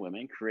men and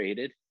women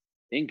created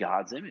in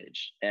God's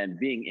image, and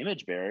being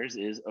image bearers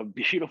is a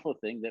beautiful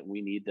thing that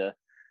we need to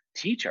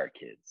teach our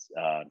kids,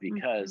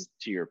 because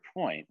to your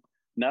point,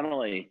 not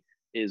only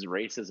is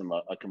racism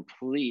a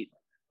complete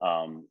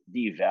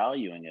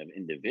devaluing of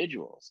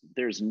individuals,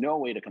 there's no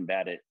way to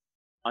combat it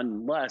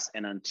unless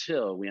and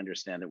until we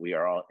understand that we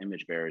are all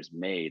image bearers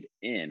made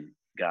in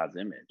God's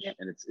image.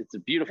 And it's a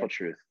beautiful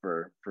truth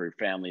for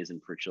families and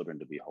for children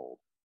to behold.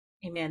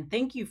 Amen.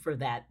 Thank you for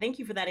that. Thank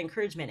you for that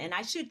encouragement. And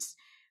I should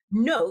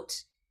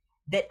note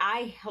that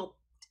I helped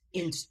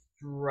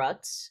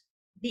instruct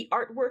the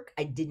artwork.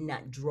 I did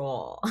not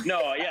draw.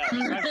 No, yeah,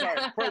 I'm sorry.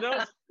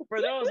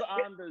 For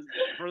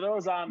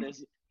those on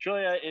this,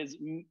 Trillia is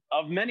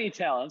of many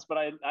talents, but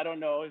I don't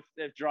know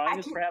if drawing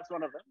is perhaps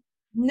one of them.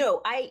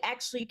 No, I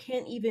actually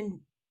can't even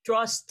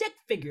draw a stick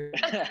figure.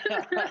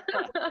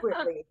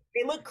 Really,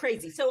 they look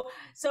crazy. So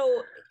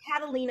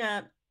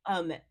Catalina,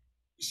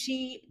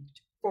 she,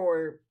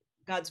 for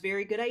God's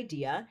Very Good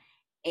Idea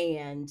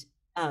and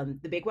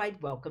The Big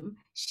Wide Welcome,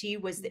 she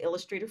was the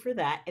illustrator for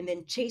that, and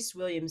then Chase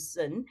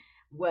Williamson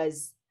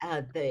was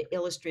the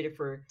illustrator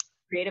for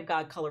Creative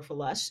God Colorful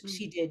Lush.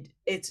 She did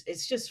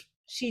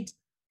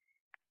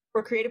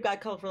for Creative God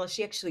Colorful Lush,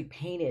 she actually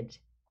painted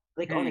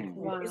like on a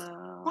canvas.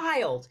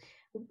 Wild.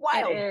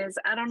 It is.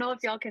 I don't know if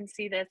y'all can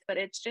see this, but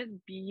it's just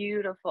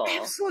beautiful.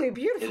 Absolutely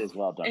beautiful. It is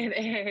well done. It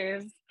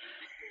is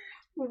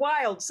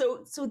wild.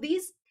 So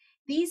these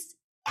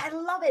I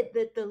love it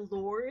that the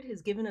Lord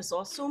has given us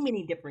all so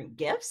many different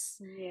gifts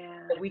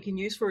that we can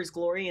use for His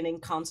glory and in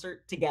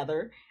concert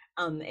together.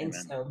 And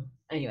so,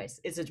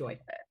 anyways, it's a joy.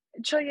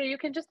 Julia, you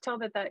can just tell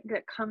that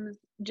comes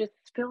just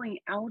spilling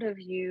out of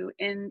you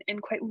in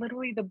quite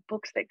literally the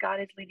books that God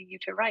is leading you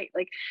to write.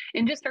 Like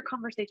in just our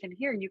conversation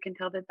here, you can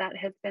tell that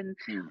has been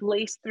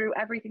laced through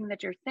everything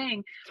that you're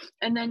saying.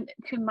 And then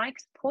to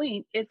Mike's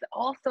point, it's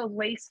also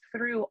laced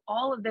through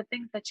all of the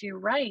things that you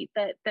write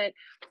that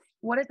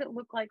what does it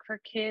look like for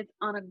kids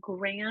on a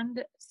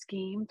grand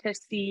scheme to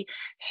see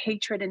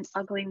hatred and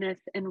ugliness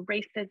and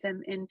racism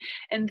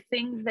and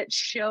things that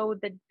show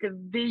the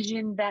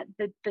division that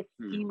the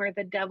schemer,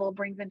 the devil,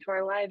 brings into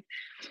our lives?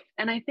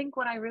 And I think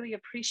what I really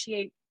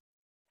appreciate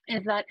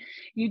is that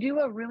you do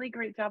a really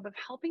great job of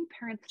helping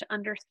parents to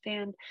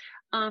understand,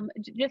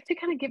 just to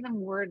kind of give them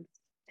words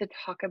to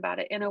talk about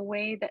it in a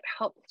way that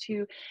helps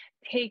to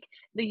take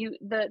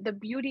the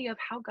beauty of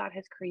how God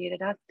has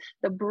created us,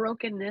 the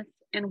brokenness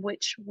in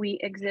which we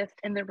exist,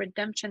 and the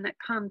redemption that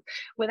comes,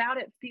 without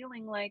it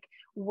feeling like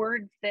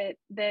words that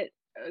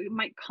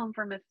might come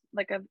from a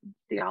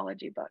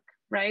theology book,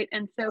 right?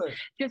 And so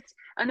just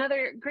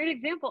another great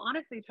example,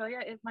 honestly, Julia,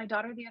 is my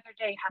daughter the other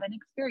day had an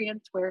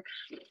experience where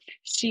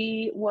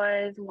she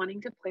was wanting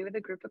to play with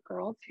a group of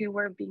girls who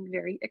were being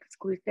very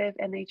exclusive,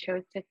 and they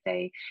chose to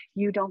say,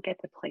 "You don't get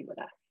to play with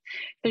us."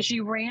 So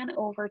she ran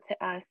over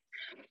to us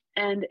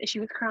and she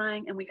was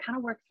crying, and we kind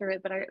of worked through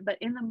it. But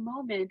in the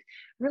moment,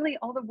 really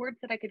all the words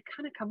that I could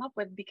kind of come up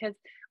with, because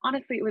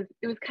honestly,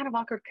 it was kind of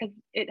awkward because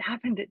it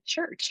happened at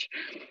church.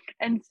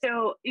 And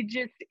so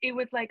it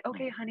was like,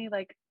 okay, honey,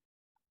 like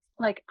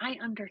I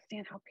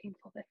understand how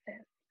painful this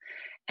is.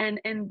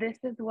 And this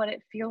is what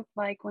it feels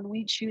like when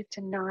we choose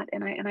to not,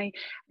 and I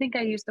think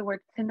I used the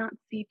word, to not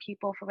see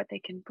people for what they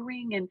can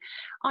bring. And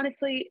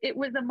honestly, it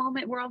was a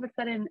moment where all of a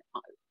sudden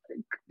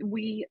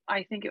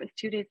I think it was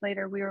 2 days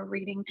later, we were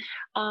reading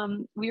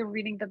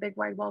The Big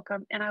Wide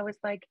Welcome, and I was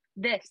like,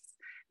 this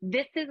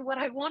is what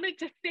I wanted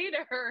to say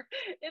to her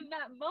in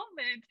that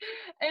moment.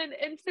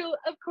 And so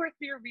of course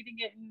we were reading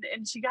it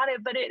and she got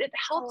it, but it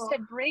helps to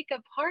break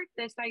apart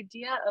this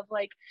idea of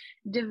like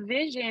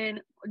division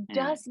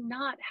does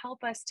not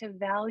help us to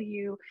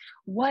value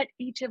what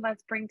each of us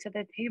bring to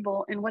the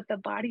table and what the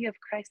body of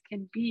Christ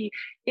can be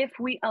if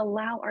we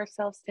allow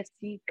ourselves to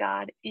see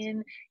God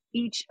in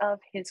each of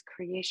His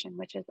creation,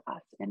 which is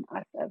us, and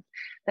us of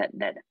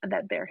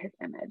that bear His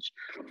image.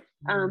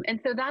 And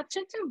so that's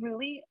just a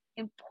really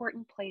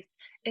important place,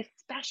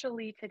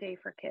 especially today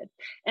for kids,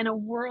 in a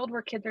world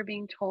where kids are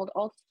being told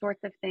all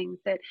sorts of things,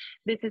 that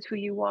this is who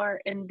you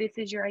are and this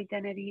is your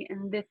identity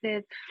and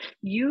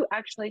you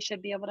actually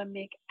should be able to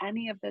make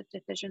any of those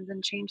decisions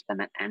and change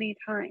them at any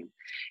time.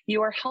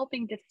 You are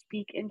helping to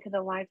speak into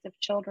the lives of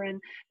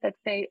children that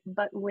say,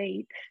 but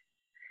wait,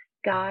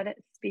 God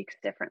speaks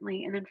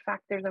differently. And in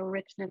fact, there's a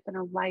richness and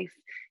a life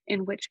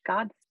in which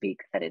God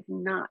speaks that is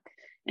not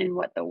in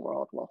what the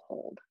world will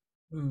hold.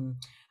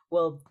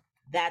 Well,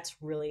 that's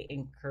really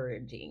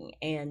encouraging.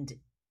 And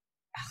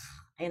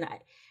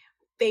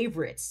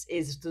favorites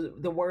is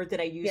the word that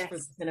I use for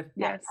kind of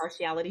that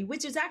partiality,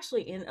 which is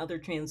actually in other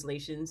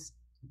translations,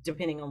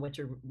 depending on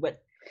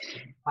what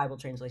Bible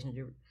translations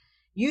you're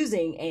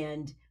using.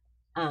 And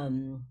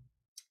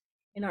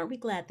aren't we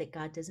glad that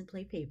God doesn't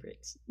play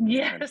favorites?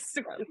 Yes.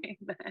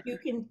 You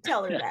can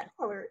tell her that.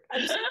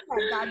 I'm so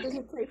glad God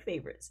doesn't play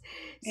favorites.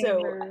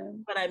 So,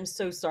 but I'm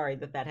so sorry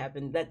that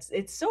happened.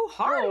 It's so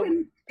hard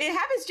when it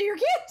happens to your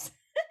kids.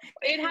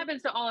 It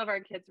happens to all of our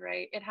kids,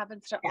 right? It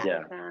happens to all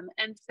of them.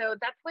 And so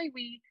that's why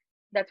we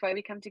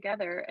come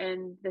together.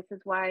 And this is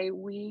why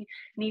we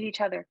need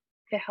each other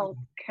to help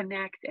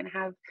connect and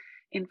have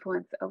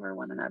influence over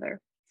one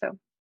another. So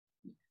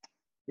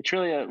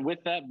Trulia,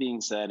 with that being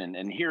said,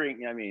 and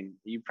hearing, I mean,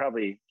 you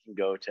probably can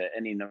go to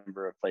any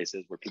number of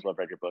places where people have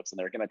read your books and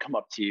they're going to come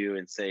up to you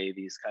and say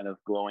these kind of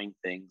glowing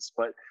things.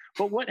 But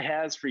what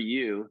has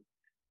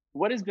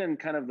been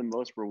kind of the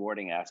most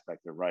rewarding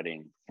aspect of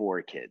writing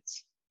for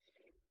kids?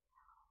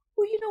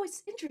 Well,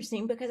 it's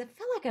interesting because I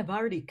feel like I've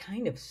already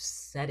kind of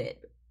said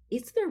it.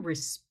 It's the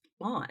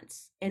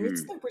response, and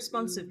it's the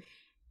response of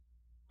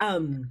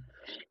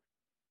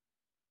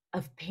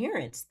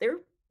parents.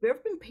 There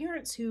have been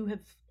parents who have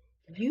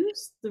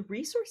used the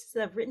resources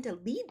that I've written to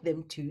lead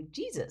them to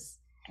Jesus.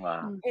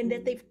 Wow. And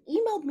that they've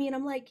emailed me, and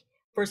I'm like,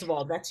 first of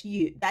all, that's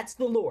you. That's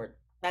the Lord.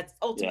 That's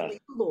ultimately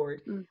the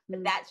Lord.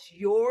 That's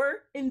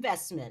your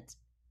investment.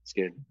 It's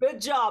good.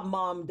 Good job,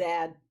 mom,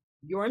 dad,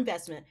 your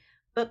investment.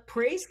 But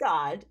praise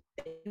God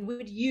that you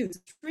would use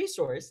this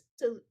resource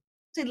to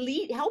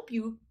lead, help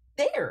you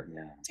there.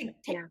 Yeah. To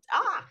take,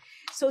 Yeah.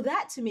 so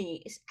that to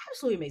me is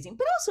absolutely amazing.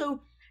 But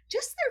also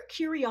just their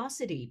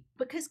curiosity,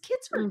 because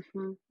kids are,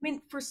 Mhm. I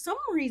mean, for some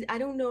reason, I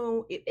don't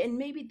know, and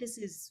maybe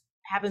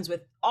happens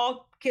with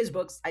all kids'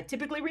 books. I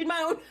typically read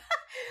my own,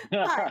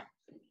 but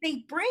they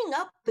bring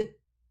up the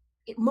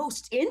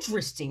most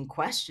interesting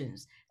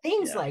questions.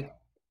 Things Yeah. like,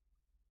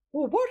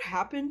 well, what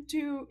happened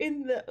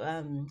in the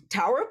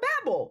Tower of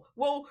Babel?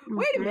 Well,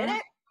 wait a Mhm.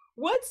 minute.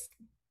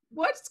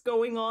 What's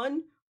going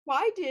on?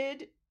 Why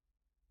did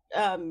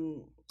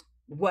um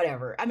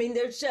whatever? I mean,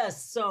 there's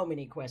just so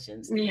many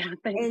questions. Yeah,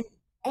 thanks. And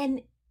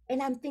and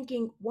and I'm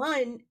thinking,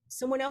 one,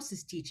 someone else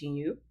is teaching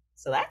you,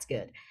 so that's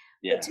good.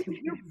 Yeah. But two,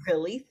 you're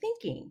really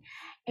thinking.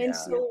 And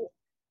Yeah.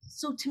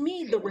 so to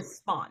me, the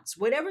response,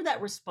 whatever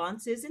that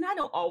response is, and I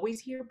don't always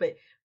hear, but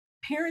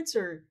parents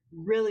are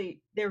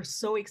really, they're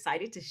so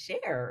excited to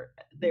share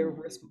their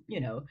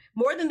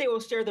more than they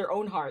will share their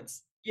own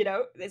hearts.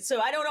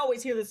 So I don't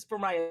always hear this for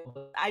my own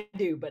book. I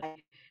do, but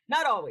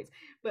not always.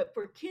 But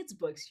for kids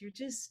books, you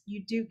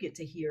do get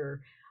to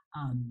hear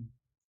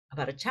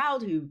about a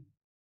child who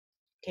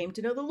came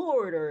to know the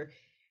Lord, or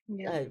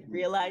Yeah.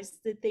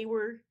 realized that they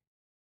were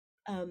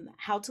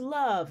how to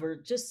love, or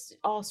just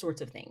all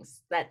sorts of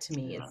things. That to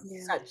me is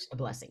Yeah. such a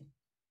blessing.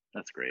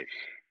 That's great.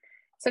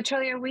 So,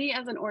 Trillia, we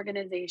as an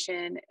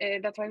organization,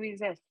 that's why we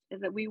exist,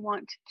 is that we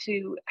want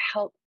to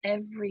help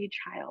every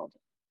child,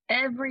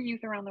 every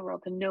youth around the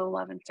world to know,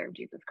 love, and serve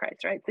Jesus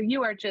Christ, right? So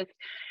you are just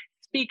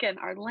speaking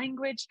our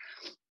language.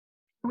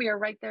 We are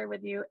right there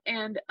with you.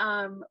 And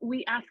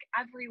we ask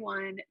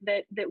everyone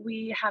that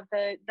we have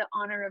the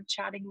honor of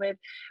chatting with,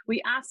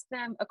 we ask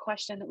them a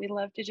question that we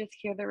love to just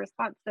hear the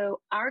response.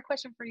 So our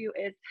question for you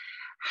is,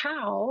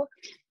 how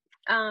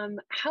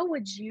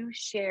would you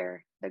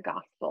share the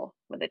gospel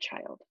with a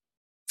child?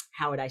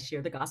 How would I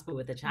share the gospel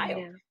with a child?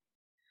 Yeah.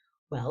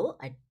 Well,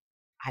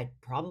 I'd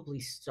probably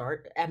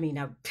start. I mean,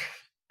 I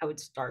would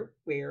start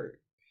where,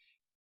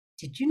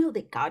 did you know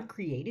that God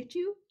created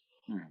you?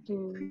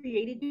 Mm.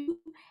 Created you,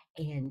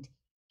 and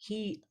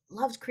He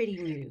loves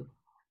creating you.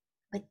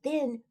 But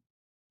then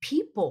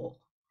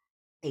people,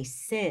 they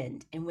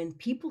sinned. And when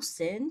people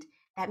sinned,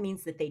 that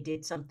means that they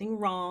did something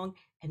wrong.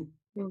 And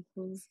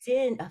Mhm.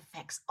 sin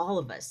affects all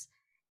of us.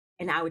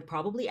 And I would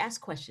probably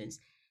ask questions.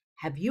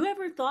 Have you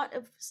ever thought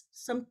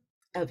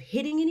of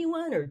hitting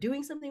anyone or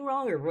doing something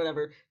wrong or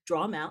whatever?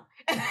 Draw them out.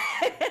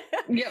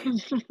 Yep.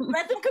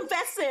 Let them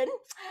confess sin,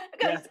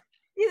 because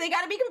they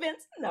got to be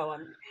convinced. No,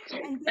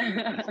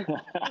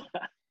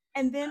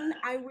 and then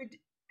I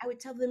would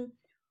tell them,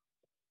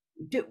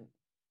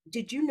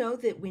 did you know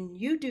that when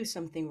you do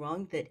something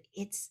wrong, that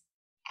it's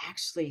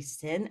actually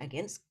sin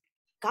against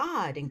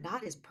God, and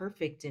God is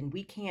perfect, and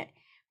we can't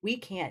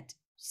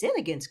sin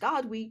against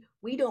God. We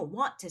don't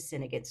want to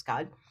sin against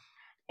God.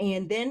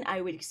 And then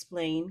I would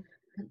explain,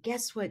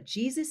 guess what?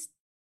 Jesus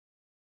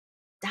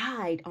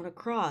died on a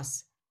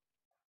cross.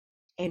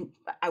 And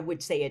I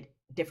would say it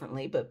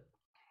differently, but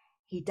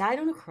He died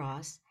on a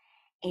cross,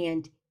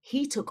 and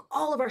He took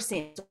all of our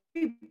sins,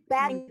 every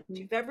bad thing that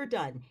you've ever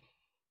done.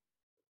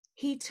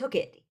 He took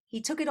it. He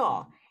took it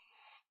all.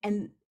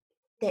 And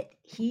that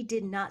He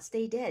did not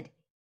stay dead.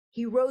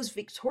 He rose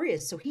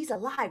victorious. So He's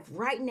alive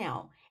right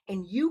now,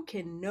 and you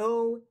can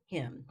know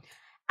Him.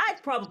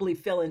 I'd probably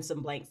fill in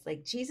some blanks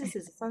like Jesus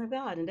is the Son of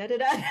God and da da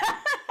da.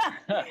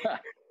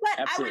 But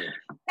Absolutely.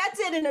 that's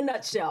it in a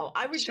nutshell.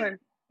 I would Sure.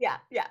 yeah.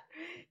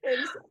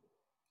 And so,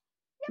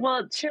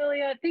 Well,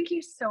 Trillia, thank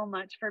you so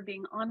much for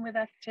being on with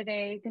us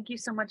today. Thank you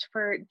so much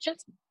for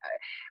just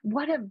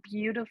what a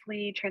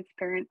beautifully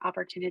transparent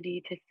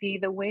opportunity to see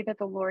the way that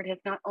the Lord has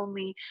not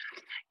only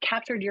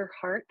captured your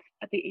heart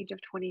at the age of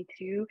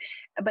 22,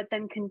 but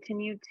then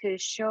continued to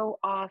show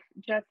off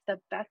just the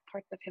best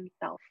parts of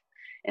Himself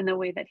in the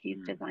way that He's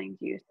designed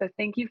you. So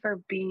thank you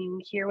for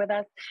being here with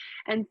us.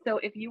 And so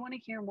if you want to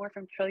hear more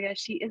from Trillia,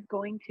 she is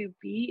going to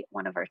be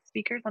one of our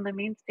speakers on the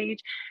main stage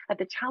at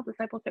the Child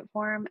Discipleship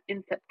Forum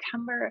in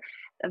September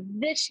of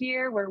this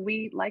year, where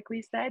like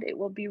we said, it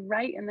will be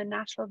right in the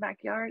Nashville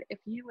backyard. If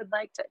you would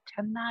like to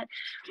attend that,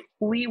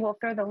 we will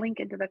throw the link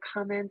into the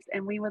comments,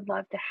 and we would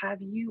love to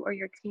have you or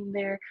your team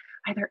there,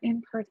 either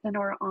in person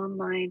or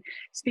online.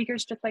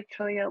 Speakers just like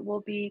Trillia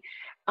will be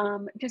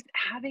just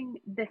having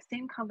the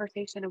same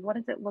conversation of what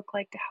does it look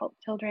like to help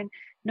children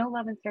know,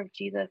 love, and serve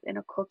Jesus in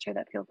a culture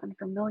that feels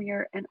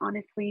unfamiliar and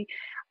honestly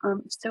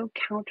so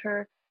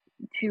counter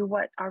to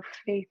what our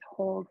faith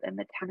holds and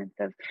the tenets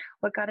of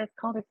what God has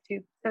called us to.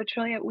 So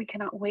Trillia, we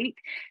cannot wait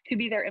to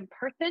be there in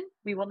person.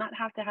 We will not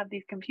have to have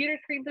these computer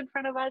screens in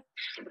front of us.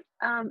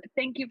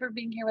 Thank you for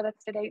being here with us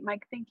today.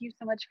 Mike, thank you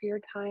so much for your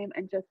time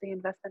and just the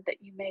investment that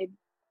you made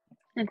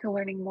into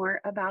learning more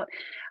about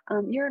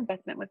your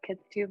investment with kids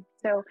too.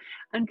 So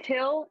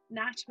until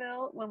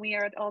Nashville, when we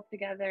are all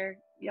together,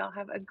 y'all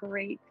have a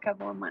great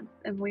couple of months,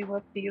 and we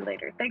will see you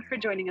later. Thanks for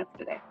joining us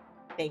today.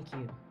 thank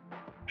you.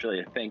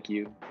 Trillia, thank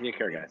you. Take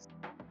care, guys.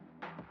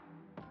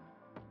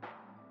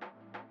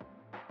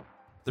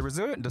 The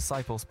Resilient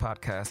Disciples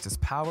podcast is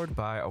powered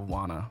by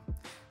Awana.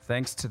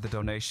 Thanks to the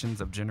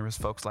donations of generous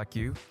folks like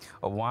you,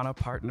 Awana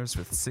partners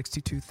with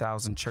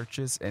 62,000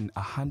 churches in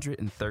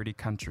 130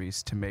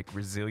 countries to make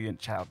resilient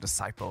child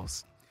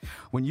disciples.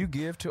 When you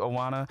give to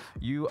Awana,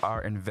 you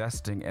are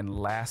investing in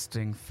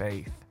lasting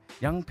faith.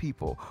 Young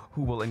people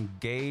who will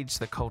engage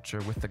the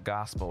culture with the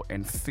gospel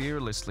and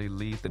fearlessly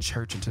lead the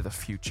church into the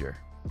future.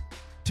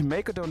 To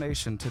make a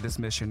donation to this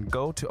mission,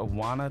 go to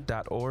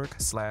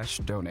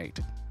awana.org/donate.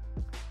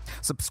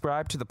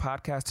 Subscribe to the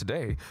podcast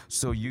today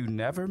so you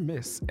never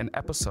miss an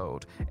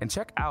episode, and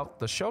check out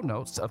the show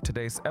notes of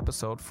today's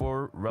episode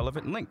for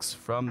relevant links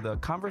from the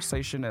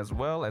conversation as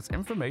well as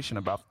information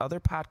about other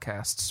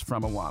podcasts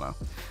from Awana.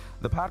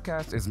 The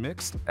podcast is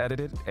mixed,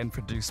 edited, and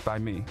produced by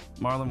me,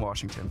 Marlon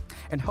Washington,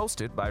 and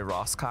hosted by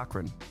Ross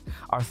Cochran.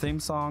 Our theme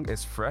song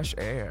is Fresh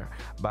Air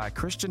by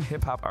Christian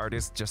hip-hop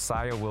artist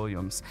Josiah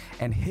Williams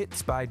and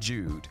Hits by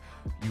Jude.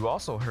 You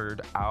also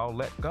heard I'll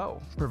Let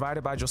Go,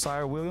 provided by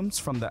Josiah Williams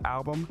from the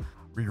album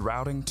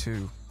Rerouting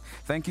 2.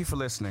 Thank you for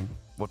listening.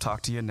 We'll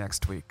talk to you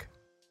next week.